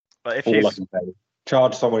 But if I can say,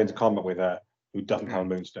 charge someone into combat with her who doesn't have a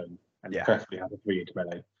Moonstone, and preferably have a 3-inch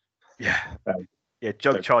melee. Yeah. Yeah,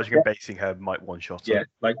 Jug So, charging and basing her might one-shot her. Yeah,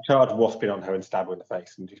 like charge wasping on her and stab her in the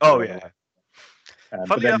face. And just Oh, yeah. But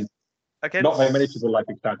Funny then enough, against... not very many people like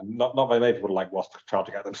not very many people like wasp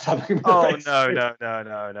charging at them, stabbing them in the Oh, face.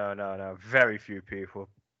 no. Very few people.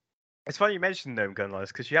 It's funny you mentioned gnome gun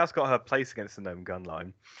lines, because she has got her place against the gnome gun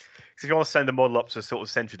line. Because if you want to send a model up to a sort of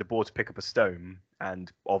center of the board to pick up a stone,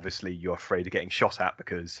 and obviously you're afraid of getting shot at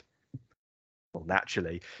because, well,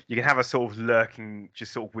 naturally, you can have a sort of lurking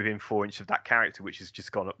just sort of within 4 inches of that character, which has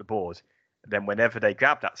just gone up the board. Then whenever they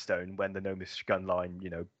grab that stone, when the gnomish gun line,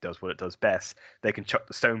 does what it does best, they can chuck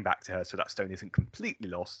the stone back to her, so that stone isn't completely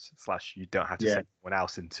lost. / you don't have to send someone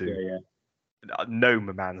else into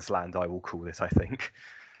gnome man's land. I will call it. I think.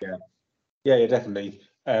 Yeah, definitely.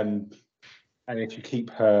 And if you keep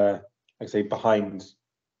her, like I say, behind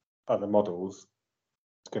other models,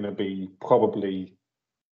 it's going to be probably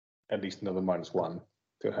at least another -1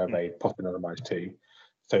 to her raid, possibly another -2.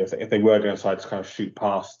 So if they were going to decide to kind of shoot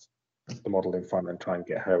past the model in front and try and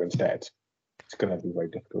get her instead, it's going to be very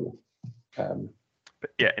difficult. But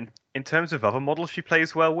yeah, in terms of other models she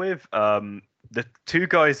plays well with, the two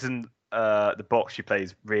guys in the box she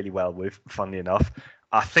plays really well with, funnily enough.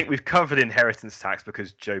 I think we've covered inheritance tax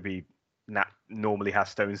because Joby normally has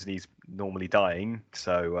stones and he's normally dying.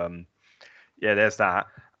 So yeah, there's that.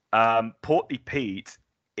 Portly Pete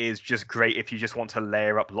is just great if you just want to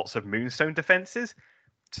layer up lots of Moonstone defenses.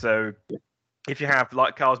 So if you have,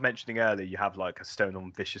 like I was mentioning earlier, you have like a stone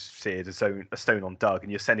on Vicious Seared, a stone on Doug,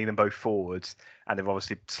 and you're sending them both forwards, and they're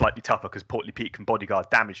obviously slightly tougher because Portly Pete can bodyguard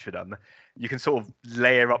damage for them. You can sort of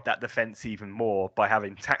layer up that defense even more by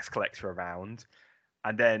having Tax Collector around,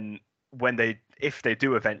 and then if they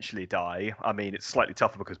do eventually die, I mean, it's slightly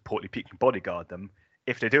tougher because Portly Pete can bodyguard them.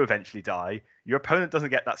 If they do eventually die, your opponent doesn't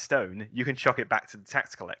get that stone, you can chuck it back to the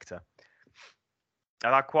Tax Collector.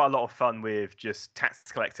 I had quite a lot of fun with just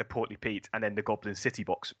Tax Collector, Portly Pete, and then the Goblin City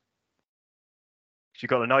box. She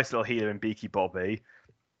got a nice little healer in Beaky Bobby.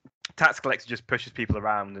 Tax Collector just pushes people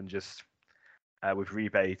around and just with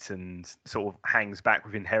rebate and sort of hangs back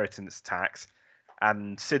with inheritance tax.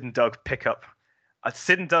 And Sid and Doug pick up.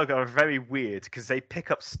 Sid and Doug are very weird because they pick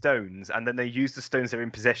up stones and then they use the stones they're in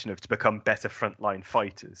possession of to become better frontline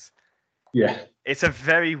fighters. Yeah, it's a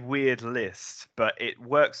very weird list, but it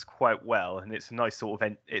works quite well, and it's a nice sort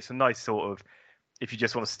of. If you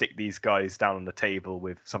just want to stick these guys down on the table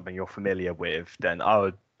with something you're familiar with, then I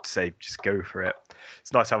would say just go for it.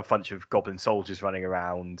 It's nice to have a bunch of goblin soldiers running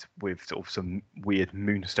around with sort of some weird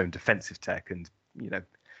Moonstone defensive tech, and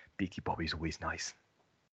Beaky Bobby's always nice.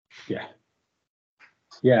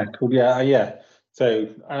 Yeah, cool. Yeah. So,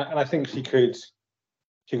 and I think she could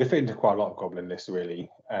fit into quite a lot of goblin lists, really.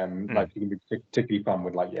 Like she can be particularly fun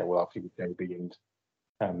with, obviously with JB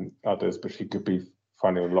and others, but she could be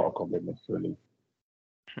finding a lot of goblin lists, really.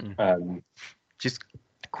 Just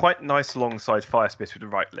quite nice alongside Fire Spit with the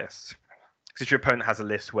right list. Because if your opponent has a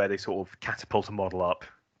list where they sort of catapult a model up,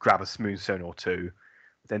 grab a Moonstone or two,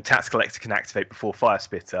 then Tax Collector can activate before Fire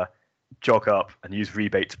Spitter, jog up, and use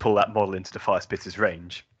rebate to pull that model into the Fire Spitter's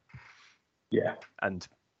range. Yeah. And,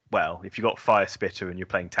 well, if you've got Fire Spitter and you're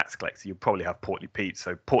playing Tax Collector, you'll probably have Portly Pete.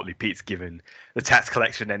 So Portly Pete's given the Tax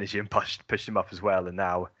Collection energy and pushed him up as well. And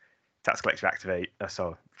now Tax Collector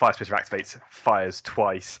Fire Spitter activates, fires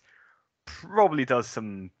twice, probably does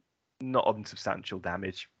some not unsubstantial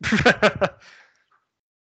damage.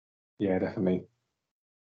 Yeah, definitely.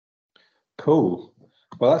 Cool.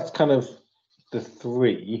 Well, that's kind of the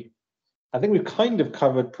three. I think we've kind of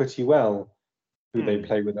covered pretty well who they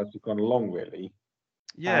play with as we've gone along, really.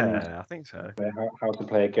 Yeah, I think so. How to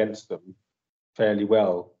play against them fairly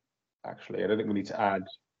well, actually. I don't think we need to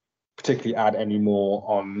particularly add any more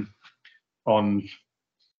on.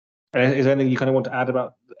 Is there anything you kind of want to add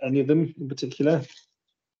about any of them in particular?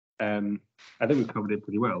 I think we've covered it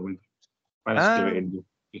pretty well. We've managed to do it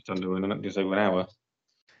in just over an hour.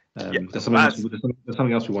 There's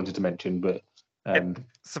something else we wanted to mention, but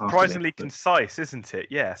surprisingly concise, isn't it?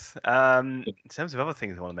 Yes. In terms of other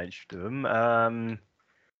things I want to mention to them,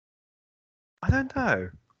 I don't know.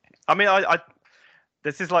 I mean, I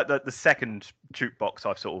this is like the second troop box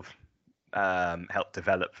I've sort of helped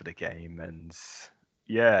develop for the game, and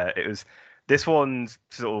yeah, it was this one's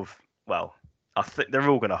sort of, well, I think they're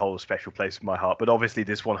all going to hold a special place in my heart, but obviously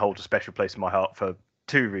this one holds a special place in my heart for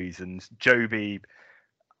two reasons. Joby,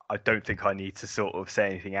 I don't think I need to sort of say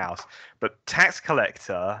anything else. But Tax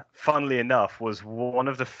Collector, funnily enough, was one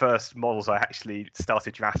of the first models I actually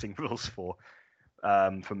started drafting rules for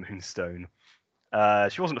Moonstone.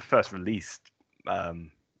 She wasn't the first released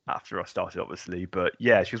after I started, obviously, but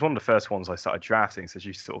yeah, she was one of the first ones I started drafting, so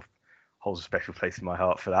she sort of holds a special place in my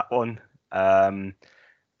heart for that one. And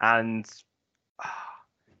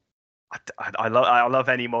I love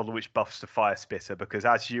any model which buffs the Fire Spitter, because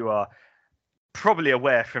as you are probably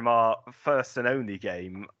aware from our first and only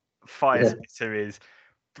game, Fire Spitter is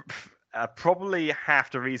probably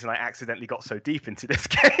half the reason I accidentally got so deep into this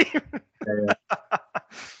game.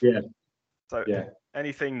 Yeah. So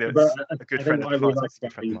anything that's a good I friend think of what I really the class like is a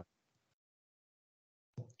good friend of mine.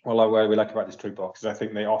 What I really like about this troop box is I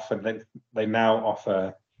think they now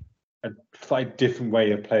offer a slightly different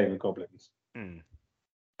way of playing with goblins. And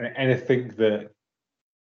I think that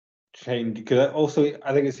change, because also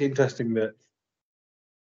I think it's interesting that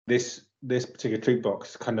this particular troop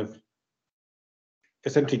box kind of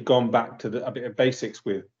essentially gone back to a bit of basics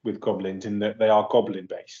with goblins, in that they are goblin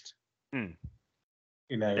based. You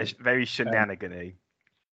know, it's very shenanigan-y.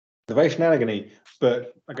 They're very shenanigan-y,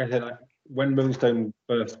 but like I said, when Moonstone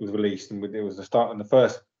first was released, and it was the start, and the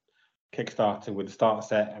first Kickstarter with the starter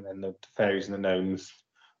set, and then the fairies and the gnomes,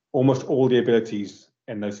 almost all the abilities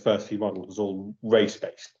in those first few models was all race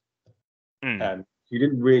based. You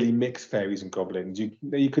didn't really mix fairies and goblins.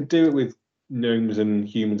 You could do it with gnomes and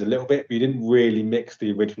humans a little bit, but you didn't really mix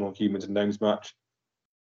the original humans and gnomes much.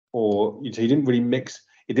 Or you didn't really mix.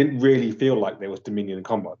 It didn't really feel like there was Dominion and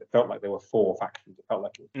Combat. It felt like there were 4 factions. It felt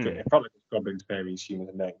like it was goblins, fairies, humans,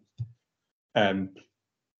 and gnomes.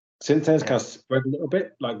 Since then, it's kind of spread a little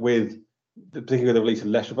bit. Like with particularly the release of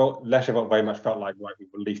Leshervolt very much felt like, right, we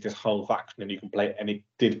released this whole faction, and you can play any.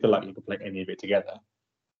 Did feel like you could play any of it together.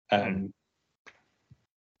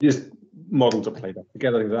 Just models are played up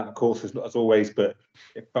together. That, of course, is not as always, but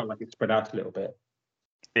it felt like it spread out a little bit.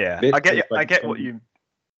 Yeah, I get what you.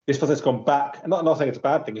 This process gone back. I'm not saying it's a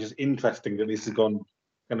bad thing. It's just interesting that this has gone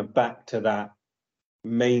kind of back to that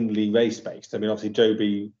mainly race based. I mean, obviously,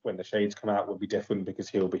 Joby, when the shades come out, will be different because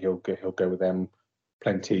he'll go with them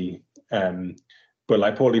plenty. But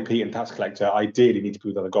like Paulie Pete and Tax Collector, ideally need to be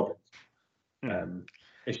with other goblins.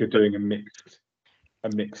 If you're doing a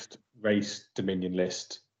mixed race Dominion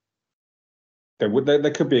list, there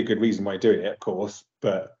could be a good reason why you're doing it, of course,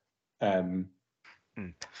 but even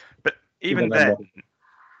then.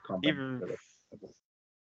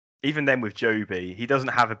 Even then with Joby, he doesn't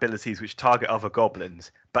have abilities which target other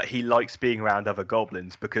goblins, but he likes being around other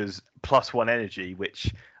goblins because +1 energy,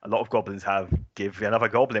 which a lot of goblins have, give another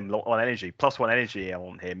goblin 1 energy. +1 energy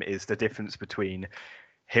on him is the difference between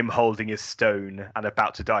him holding his stone and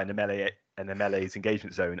about to die in the melee's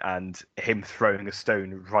engagement zone, and him throwing a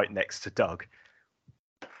stone right next to Doug.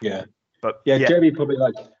 Joby probably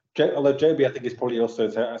although Joby, I think, is probably also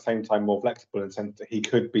at the same time more flexible in the sense that he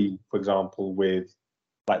could be, for example, with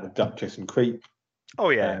like the Duchess and Creep.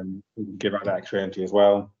 He can give out that extra energy as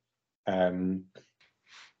well. Joby's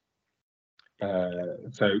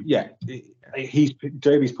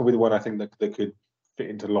probably the one I think that could fit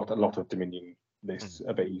into a lot of Dominion lists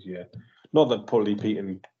a bit easier. Not that Paulie Pete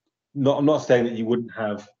I'm not saying that you wouldn't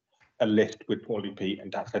have a list with Paulie Pete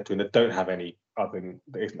and Tax Collector that don't have any other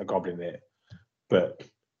that isn't a goblin there, but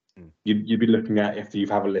you'd be looking at, if you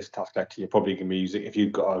have a list Tax Collector, you're probably going to be using, if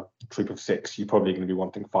you've got a troop of 6, you're probably going to be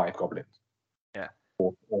wanting 5 goblins.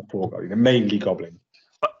 Or 4 goblins, mainly goblins.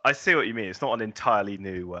 But I see what you mean. It's not an entirely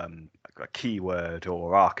new keyword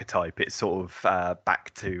or archetype. It's sort of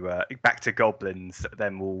back to goblins,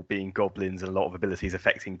 them all being goblins, and a lot of abilities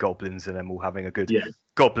affecting goblins, and them all having a good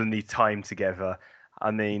goblin-y time together.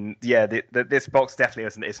 I mean, this box definitely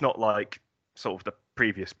isn't. It's not like sort of the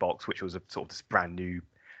previous box, which was a sort of this brand new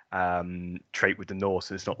trait with the Norse,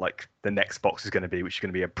 and it's not like the next box is going to be, which is going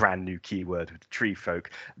to be a brand new keyword with the tree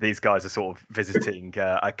folk. These guys are sort of visiting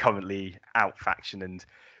a currently out faction and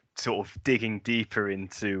sort of digging deeper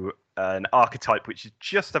into an archetype which is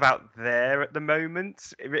just about there at the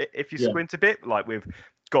moment, if you squint a bit, like with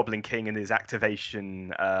Goblin King and his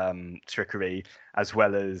activation trickery, as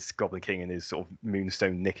well as Goblin King and his sort of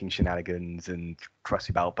Moonstone nicking shenanigans, and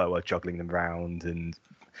Crusty Balboa juggling them around, and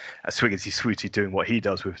Swiggity Swooty doing what he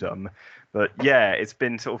does with them. But yeah, it's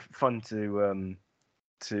been sort of fun to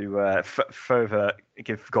further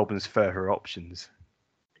give goblins further options.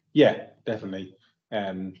 Yeah, definitely.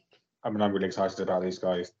 I mean, I'm really excited about these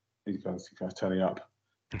guys turning up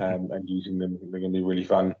and using them. They're going to be really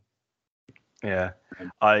fun. Yeah,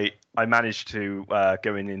 I managed to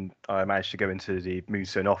go into the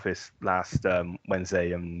Moonstone office last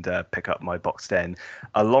Wednesday and pick up my box 10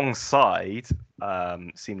 alongside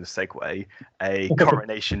seamless segue, a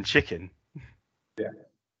coronation chicken.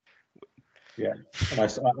 Yeah. And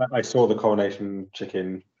I saw the coronation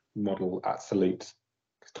chicken model at Salute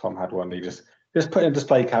because Tom had one. He just put in a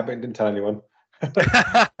display cabinet and didn't tell anyone.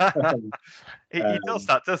 He does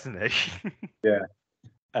that, doesn't he? Yeah.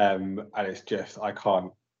 And it's just, I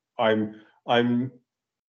can't. I'm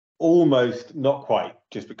almost, not quite,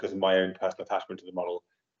 just because of my own personal attachment to the model,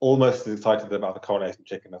 almost as excited about the Coronation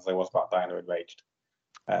Chicken as I was about Diana Enraged.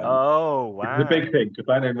 Oh, wow. It was a big thing, because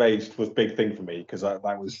Diana Enraged was a big thing for me, because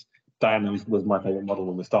Diana was my favourite model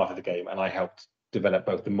when we started the game, and I helped develop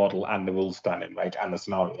both the model and the rules Diana Enraged and the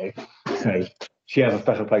scenario. So she has a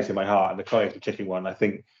special place in my heart, and the Coronation Chicken one, I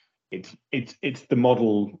think it's the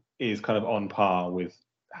model is kind of on par with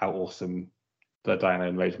how awesome the Diana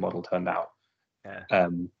Enraged model turned out. Yeah.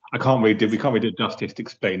 We can't really do justice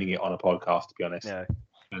explaining it on a podcast, to be honest. Yeah.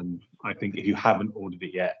 I think if you haven't ordered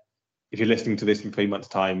it yet, if you're listening to this in 3 months'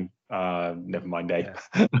 time, never mind, Dave.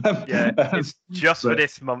 Yeah, it's just for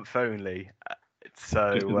this month only.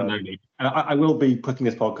 So just only. And I will be putting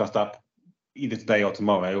this podcast up either today or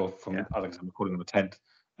tomorrow, or from I think I'm recording on the 10th.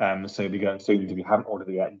 So it'll be going soon. If you haven't ordered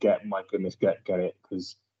it yet, get it,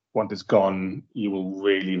 because once it's gone, you will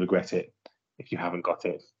really regret it if you haven't got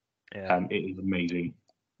it. Yeah. It is amazing.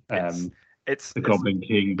 It's the Goblin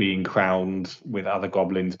King being crowned with other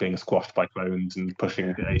goblins being squashed by clones and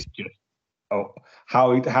pushing. It's just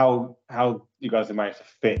how you guys have managed to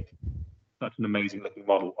fit such an amazing looking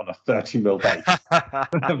model on a 30mm base.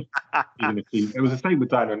 It was the same with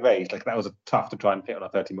Diana Enraged. Like, that was tough to try and fit on a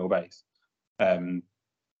 30mm base.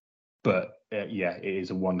 But it is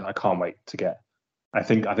a wonder. I can't wait to get. I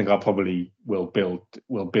think I'll probably will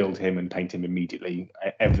build him and paint him immediately.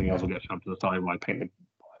 Everything else will get shoved to the side while I paint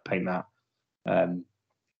that.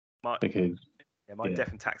 My because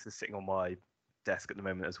Death and Tax is sitting on my desk at the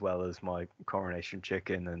moment, as well as my Coronation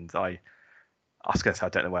Chicken, and I was going to say I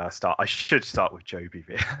don't know where I start. I should start with Joby,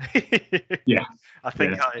 really. Yeah, I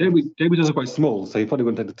think Joby does are quite small, so you probably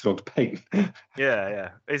wouldn't take too long to paint.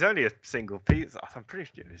 Yeah. It's only a single piece. I'm pretty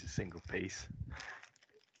sure it's a single piece.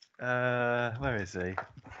 Where is he?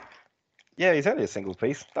 Yeah, he's only a single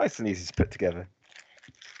piece. Nice and easy to put together.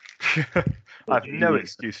 I have no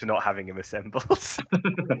excuse for not having him assembled.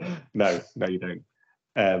 No, you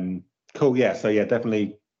don't. Cool. Yeah. So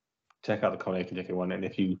definitely check out the Coronation Chicken one. And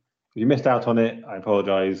if you missed out on it, I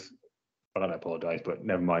apologise. Well, I don't apologise, but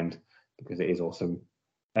never mind, because it is awesome.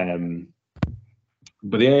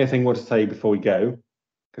 But the only thing I want to say before we go,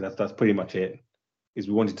 because that's pretty much it, is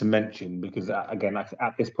we wanted to mention, because again,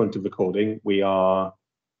 at this point of recording, we are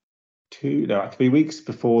 3 weeks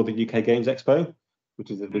before the UK Games Expo, which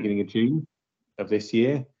is at the beginning of June of this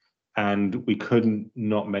year, and we couldn't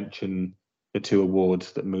not mention the 2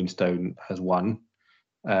 awards that Moonstone has won.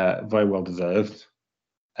 Very well deserved.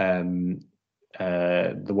 They've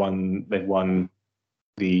won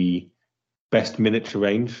the best miniature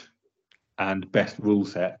range and best rule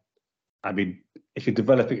set. I mean, if you're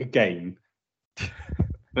developing a game,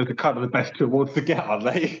 those are kind of the best 2 awards to get, aren't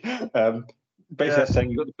they? Basically, saying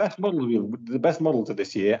you've got the best models of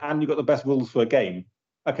this year, and you've got the best rules for a game.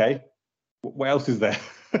 Okay, what else is there?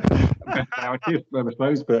 Best narrative, I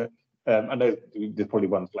suppose, but I know there's probably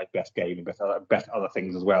ones like best game and best other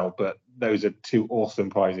things as well. But those are 2 awesome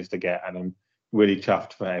prizes to get, and I'm really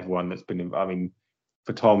chuffed for everyone that's been. I mean,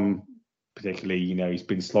 for Tom particularly, he's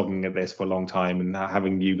been slogging at this for a long time, and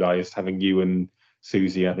having you and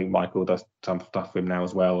Susie, I think Michael does some stuff for him now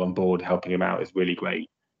as well on board, helping him out, is really great.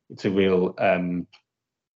 It's a real I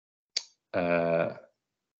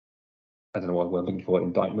don't know what we're looking for.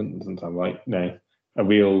 Indictment doesn't sound right. No, a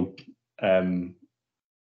real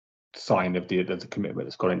sign of the commitment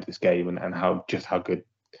that's gone into this game, and how good,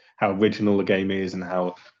 how original the game is, and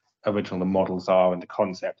how original the models are, and the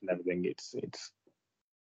concept and everything.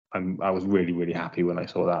 I was really, really happy when I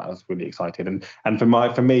saw that. I was really excited, and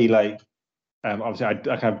for me, like, obviously I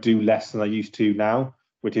kind of do less than I used to now,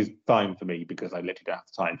 which is fine for me, because I literally don't have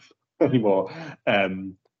the time anymore.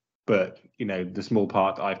 But the small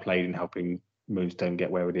part that I've played in helping Moonstone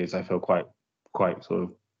get where it is, I feel quite sort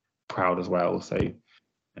of proud as well. So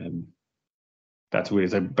that's really,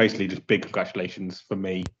 so basically just big congratulations for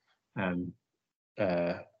me,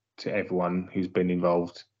 to everyone who's been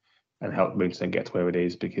involved and helped Moonstone get to where it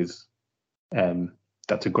is, because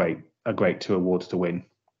that's a great 2 awards to win.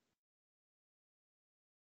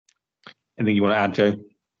 Anything you want to add, Joe?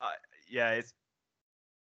 Yeah, it's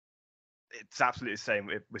absolutely the same.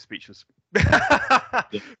 We're speechless,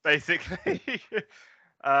 basically.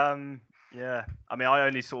 Yeah, I mean, I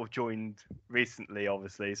only sort of joined recently,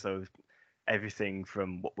 obviously, so everything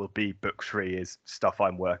from what will be book 3 is stuff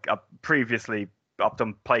I'm working. Previously, I've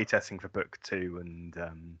done playtesting for book 2, and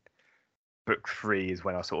book 3 is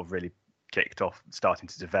when I sort of really kicked off starting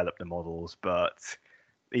to develop the models. But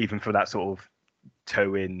even for that sort of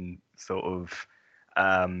toe-in sort of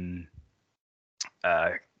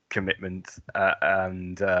commitment,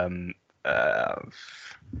 and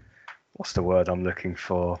what's the word I'm looking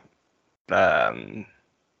for?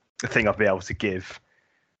 thing I'll be able to give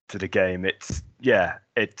to the game. It's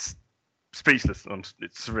speechless.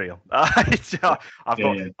 It's surreal.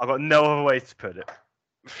 I've got no other way to put it.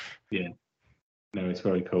 Yeah, no, it's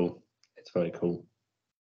very cool. It's very cool.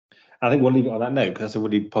 I think we'll leave it on that note because that's a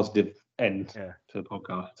really positive end to the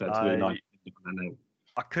podcast. So it's really nice. On that note.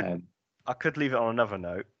 I could leave it on another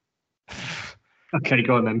note. Okay,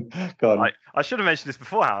 go on then. Go on. I should have mentioned this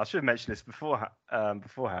beforehand.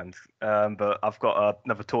 But I've got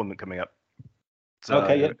another tournament coming up. So,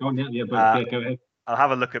 okay, yeah, go on. Yeah, go ahead. I'll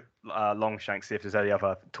have a look at Longshank, see if there's any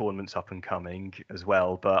other tournaments up and coming as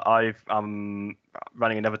well. But I'm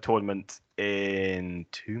running another tournament in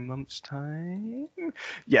 2 months' time.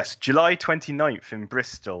 Yes, July 29th in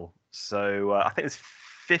Bristol. So I think there's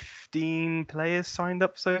 15 players signed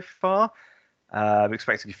up so far. I'm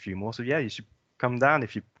expecting a few more. So yeah, you should come down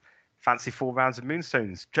if you fancy 4 rounds of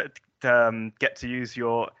Moonstones. Get to use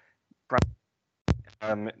your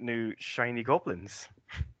new shiny goblins.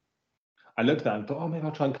 I looked at that and thought, maybe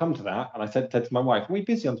I'll try and come to that. And I said to my wife, are we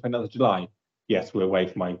busy on 29th of July? Yes, we're away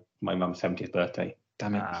for my mum's 70th birthday.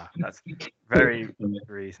 Damn it. That's very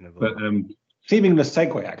reasonable. But seeming a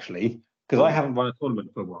segue, actually, because I haven't run a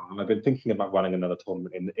tournament for a while, and I've been thinking about running another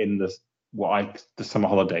tournament in the summer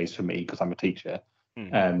holidays for me, because I'm a teacher.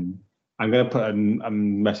 I'm going to put a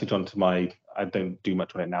message onto my, I don't do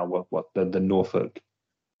much on it now, what the Norfolk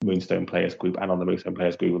Moonstone Players Group and on the Moonstone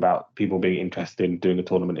Players Group about people being interested in doing a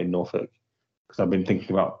tournament in Norfolk. Because I've been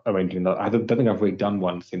thinking about arranging that. I don't think I've really done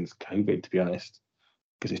one since COVID, to be honest,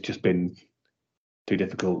 because it's just been too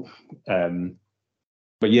difficult.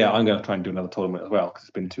 But yeah, I'm going to try and do another tournament as well because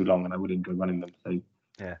it's been too long and I would enjoy running them. So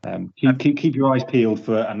yeah, keep your eyes peeled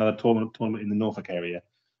for another tournament in the Norfolk area,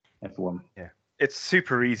 everyone. Yeah, it's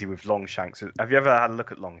super easy with Longshanks. Have you ever had a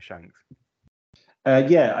look at Longshanks?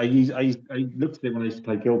 Yeah, I looked at it when I used to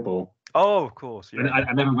play Guild Ball. Oh, of course. Yeah.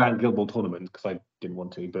 I never ran Guild Ball tournaments because I didn't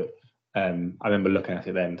want to, but I remember looking at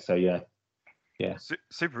it then. So yeah.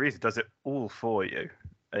 Super easy. Does it all for you.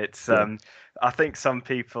 It's I think some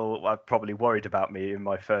people were probably worried about me in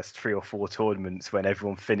my first 3 or 4 tournaments when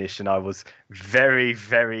everyone finished and I was very,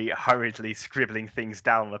 very hurriedly scribbling things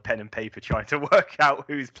down on a pen and paper trying to work out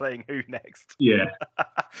who's playing who next. Yeah.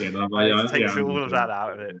 It takes all of that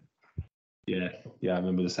out of it. Yeah, I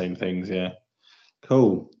remember the same things. Yeah,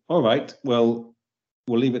 cool. All right, well,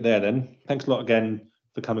 we'll leave it there then. Thanks a lot again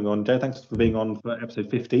for coming on, Joe. Thanks for being on for episode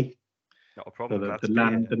 50. Not a problem.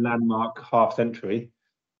 The landmark half century.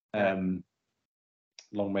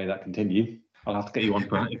 Long may that continue. I'll have to get you on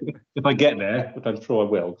for if I get there, which I'm sure I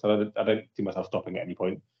will. So I don't see myself stopping at any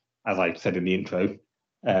point, as I said in the intro.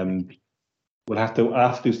 I'll have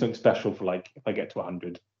to do something special for if I get to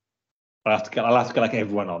 100. I'll have to get like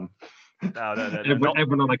everyone on. No.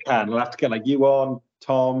 Everyone on I can. I'll have to get you on,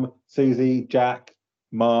 Tom, Susie, Jack,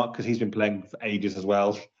 Mark, because he's been playing for ages as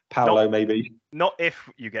well. Paolo, maybe. Not if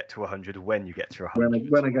you get to 100, when you get to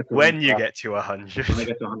 100. When I get to 100. When you get to 100. When I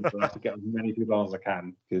get to 100, I'll have to get as many people on as I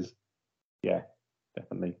can, because, yeah,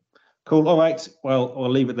 definitely. Cool. All right. Well, I'll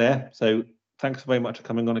leave it there. So thanks very much for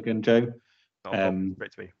coming on again, Joe.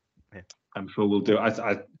 Great to be here. I'm sure we'll do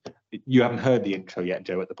it. You haven't heard the intro yet,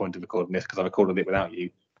 Joe, at the point of recording this, because I recorded it without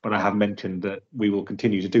you. But I have mentioned that we will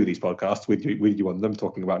continue to do these podcasts with you on them,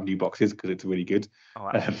 talking about new boxes because it's really good. Oh,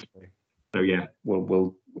 absolutely. So yeah,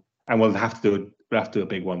 we'll have to do a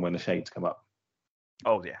big one when the shades come up.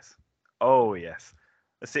 Oh yes.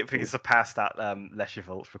 Let's see if we can surpass that Lesher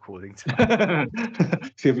Vault recording time.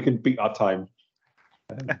 See if we can beat our time.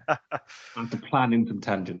 I have to plan in some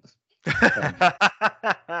tangents just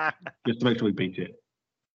to make sure we beat it.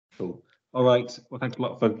 Cool. All right. Well, thanks a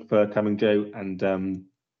lot for coming, Joe, and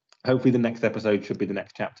hopefully the next episode should be the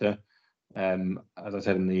next chapter. As I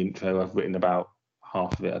said in the intro, I've written about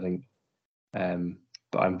half of it, I think.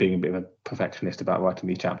 But I'm being a bit of a perfectionist about writing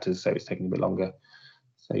these chapters, so it's taking a bit longer.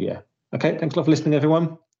 So yeah. Okay, thanks a lot for listening,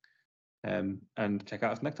 everyone. And check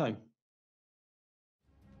out us next time.